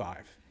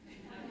 35.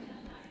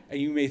 And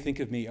you may think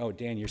of me, oh,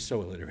 Dan, you're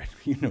so illiterate.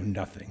 You know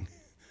nothing.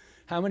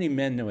 How many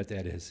men know what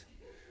that is?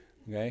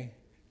 Okay?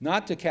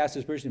 Not to cast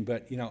aspersion,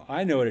 but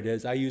I know what it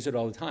is. I use it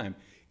all the time.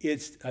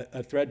 It's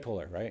a thread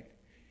puller, right?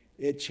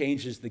 It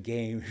changes the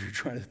game if you're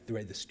trying to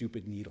thread the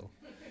stupid needle,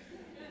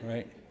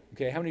 right?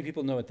 Okay, how many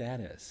people know what that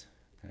is?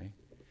 Okay?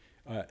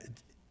 It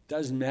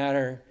doesn't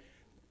matter,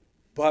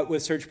 but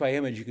with search by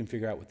image, you can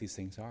figure out what these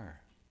things are.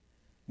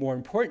 More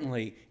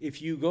importantly,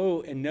 if you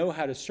go and know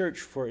how to search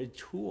for a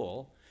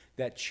tool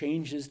that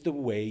changes the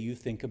way you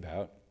think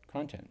about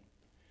content.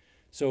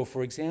 So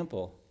for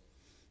example,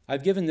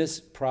 I've given this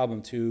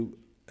problem to,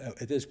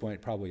 at this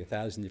point, probably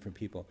 1,000 different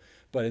people.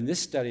 But in this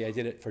study, I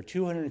did it for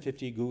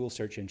 250 Google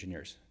search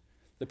engineers,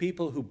 the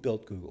people who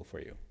built Google for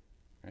you.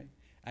 Right?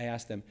 I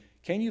asked them,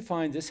 can you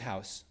find this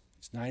house?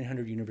 It's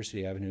 900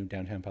 University Avenue,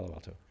 downtown Palo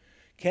Alto.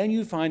 Can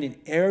you find an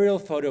aerial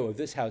photo of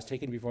this house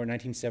taken before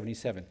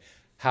 1977?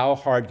 How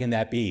hard can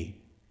that be?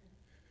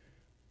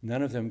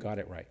 None of them got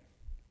it right.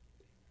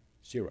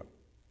 0.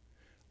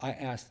 I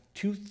asked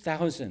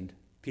 2,000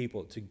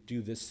 people to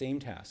do this same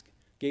task,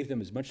 gave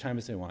them as much time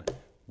as they want.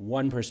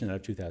 1 person out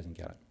of 2,000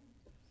 got it.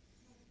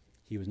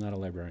 He was not a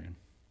librarian.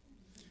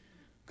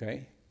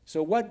 Okay?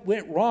 So what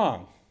went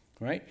wrong,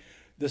 right?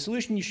 The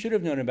solution you should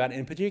have known about, and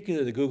in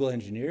particular the Google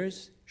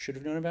engineers should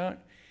have known about,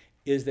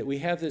 is that we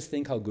have this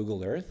thing called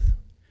Google Earth,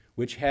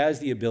 which has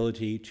the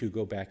ability to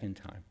go back in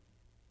time.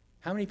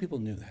 How many people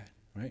knew that,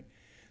 right?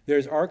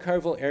 There's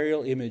archival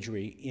aerial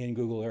imagery in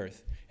Google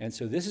Earth. And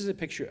so this is a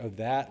picture of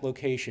that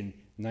location,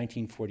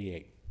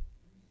 1948.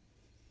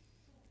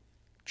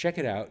 Check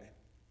it out.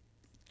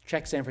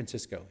 Check San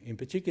Francisco. In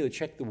particular,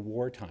 check the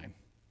wartime,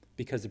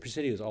 because the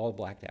city was all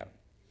blacked out,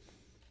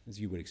 as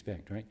you would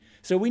expect, right?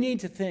 So we need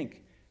to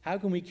think, how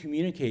can we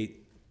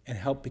communicate and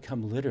help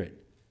become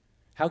literate?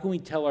 How can we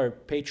tell our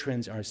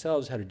patrons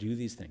ourselves how to do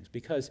these things?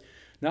 Because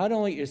not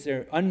only is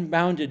there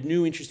unbounded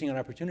new interesting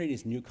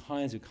opportunities, new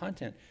kinds of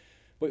content,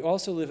 but we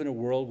also live in a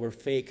world where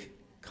fake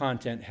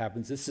content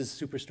happens. This is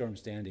Superstorm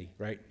Sandy,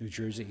 right, New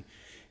Jersey.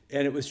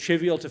 And it was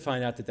trivial to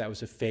find out that that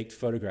was a faked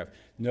photograph.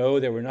 No,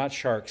 there were not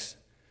sharks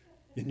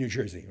in New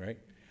Jersey, right?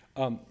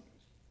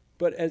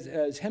 But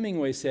as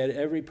Hemingway said,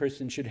 every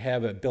person should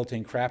have a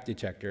built-in crap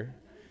detector.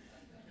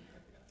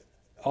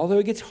 Although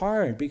it gets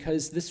hard,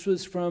 because this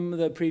was from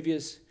the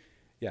previous,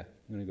 yeah,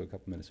 I'm gonna go a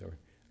couple minutes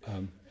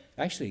over.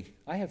 Actually,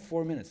 I have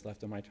 4 minutes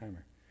left on my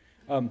timer.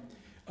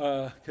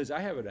 Because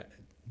I have a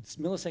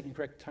millisecond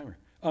correct timer.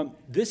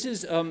 This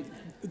is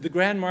the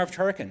Grand Marv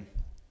Tarkin,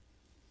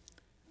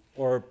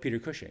 or Peter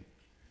Cushing,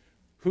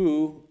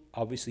 who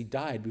obviously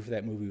died before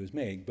that movie was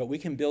made, but we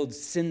can build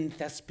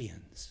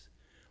synthespians,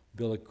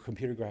 build a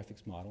computer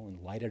graphics model and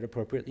light it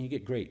appropriately, and you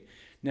get great.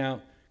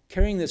 Now,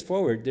 carrying this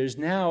forward, there's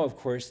now, of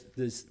course,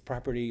 this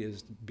property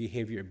is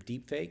behavior of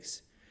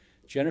deepfakes.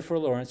 Jennifer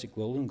Lawrence at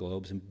Golden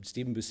Globes and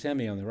Stephen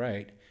Buscemi on the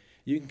right.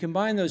 You can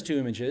combine those 2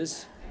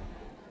 images,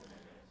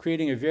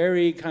 creating a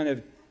very kind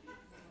of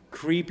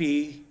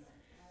creepy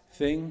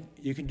thing.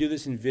 You can do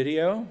this in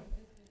video.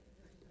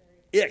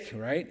 Ick,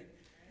 right?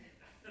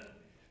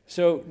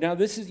 So now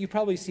this is, you've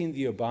probably seen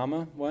the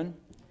Obama one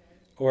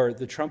or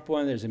the Trump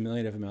one. There's a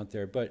million of them out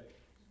there. But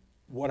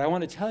what I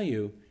want to tell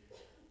you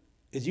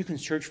is you can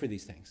search for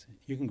these things.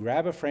 You can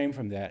grab a frame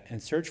from that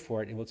and search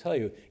for it, and it will tell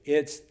you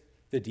it's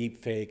the deep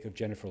fake of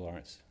Jennifer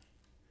Lawrence.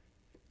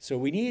 So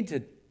we need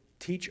to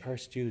teach our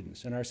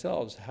students and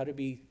ourselves how to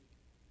be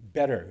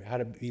better, how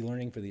to be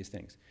learning for these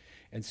things.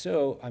 And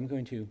so I'm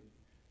going to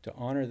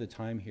honor the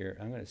time here,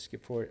 I'm going to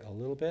skip forward a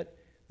little bit.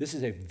 This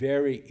is a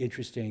very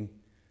interesting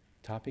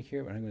topic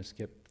here, but I'm going to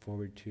skip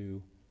forward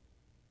to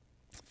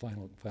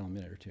final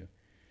minute or two.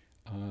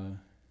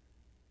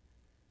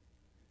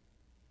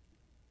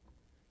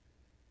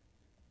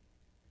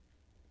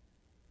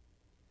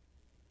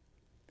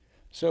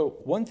 So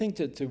one thing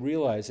to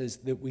realize is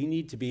that we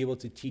need to be able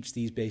to teach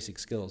these basic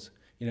skills.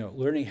 You know,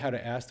 learning how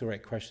to ask the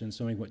right questions,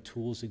 knowing what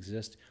tools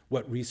exist,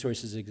 what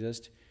resources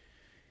exist.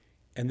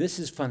 And this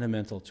is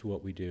fundamental to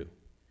what we do.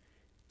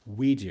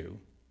 We do,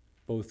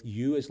 both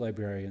you as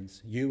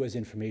librarians, you as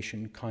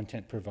information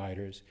content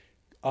providers,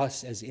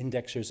 us as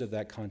indexers of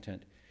that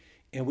content.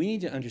 And we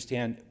need to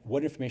understand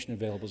what information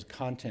available as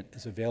content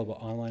is available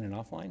online and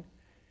offline,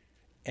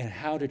 and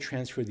how to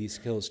transfer these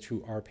skills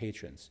to our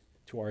patrons,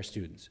 to our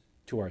students,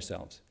 to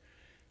ourselves.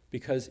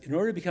 Because in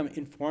order to become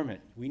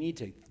informant, we need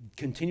to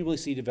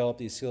continuously develop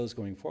these skills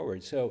going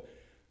forward. So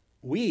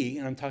we,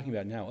 and I'm talking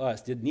about now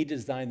us, need to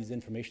design these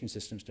information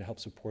systems to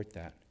help support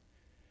that.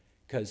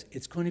 Because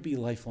it's going to be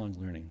lifelong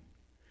learning.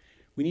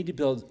 We need to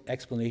build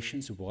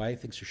explanations of why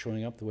things are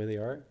showing up the way they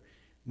are.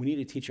 We need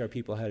to teach our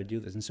people how to do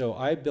this. And so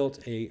I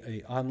built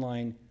an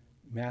online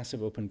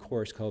massive open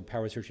course called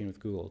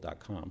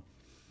powersearchingwithgoogle.com.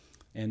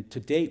 And to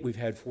date, we've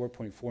had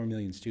 4.4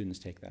 million students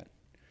take that.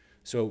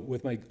 So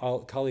with my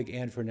colleague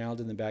Anne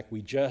Fernald in the back,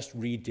 we just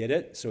redid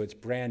it, so it's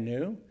brand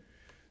new.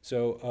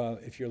 So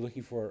if you're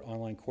looking for an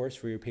online course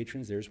for your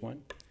patrons, there's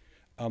one.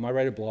 I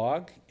write a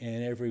blog,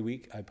 and every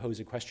week I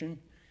pose a question,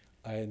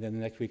 and then the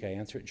next week I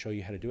answer it and show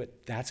you how to do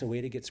it. That's a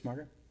way to get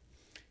smarter.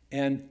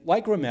 And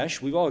like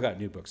Ramesh, we've all got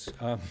new books.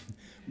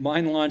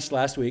 Mine launched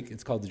last week.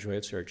 It's called The Joy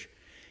of Search.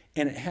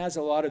 And it has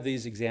a lot of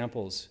these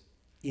examples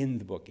in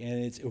the book,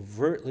 and it's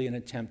overtly an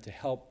attempt to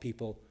help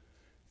people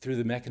through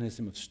the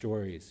mechanism of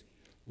stories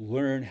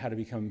learn how to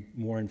become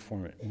more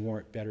informant,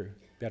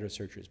 better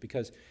searchers.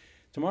 Because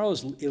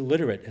tomorrow's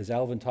illiterate, as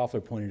Alvin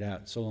Toffler pointed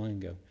out so long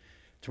ago,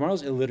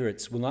 tomorrow's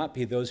illiterates will not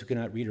be those who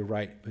cannot read or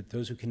write, but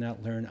those who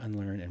cannot learn,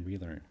 unlearn, and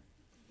relearn.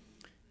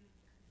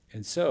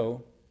 And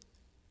so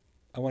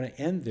I want to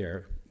end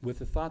there with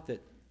the thought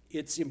that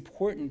it's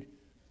important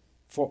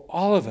for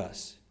all of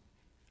us,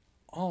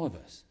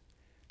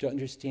 to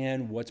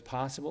understand what's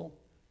possible,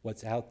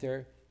 what's out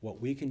there,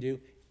 what we can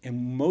do,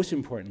 and most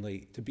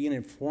importantly, to be an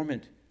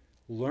informant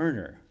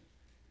learner,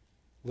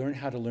 learn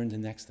how to learn the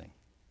next thing.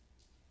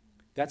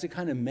 That's a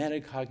kind of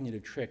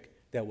metacognitive trick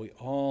that we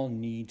all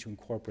need to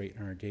incorporate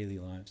in our daily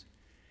lives.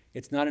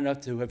 It's not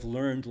enough to have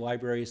learned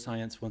library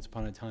science once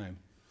upon a time,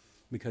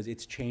 because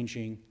it's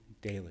changing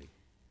daily.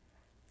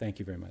 Thank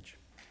you very much.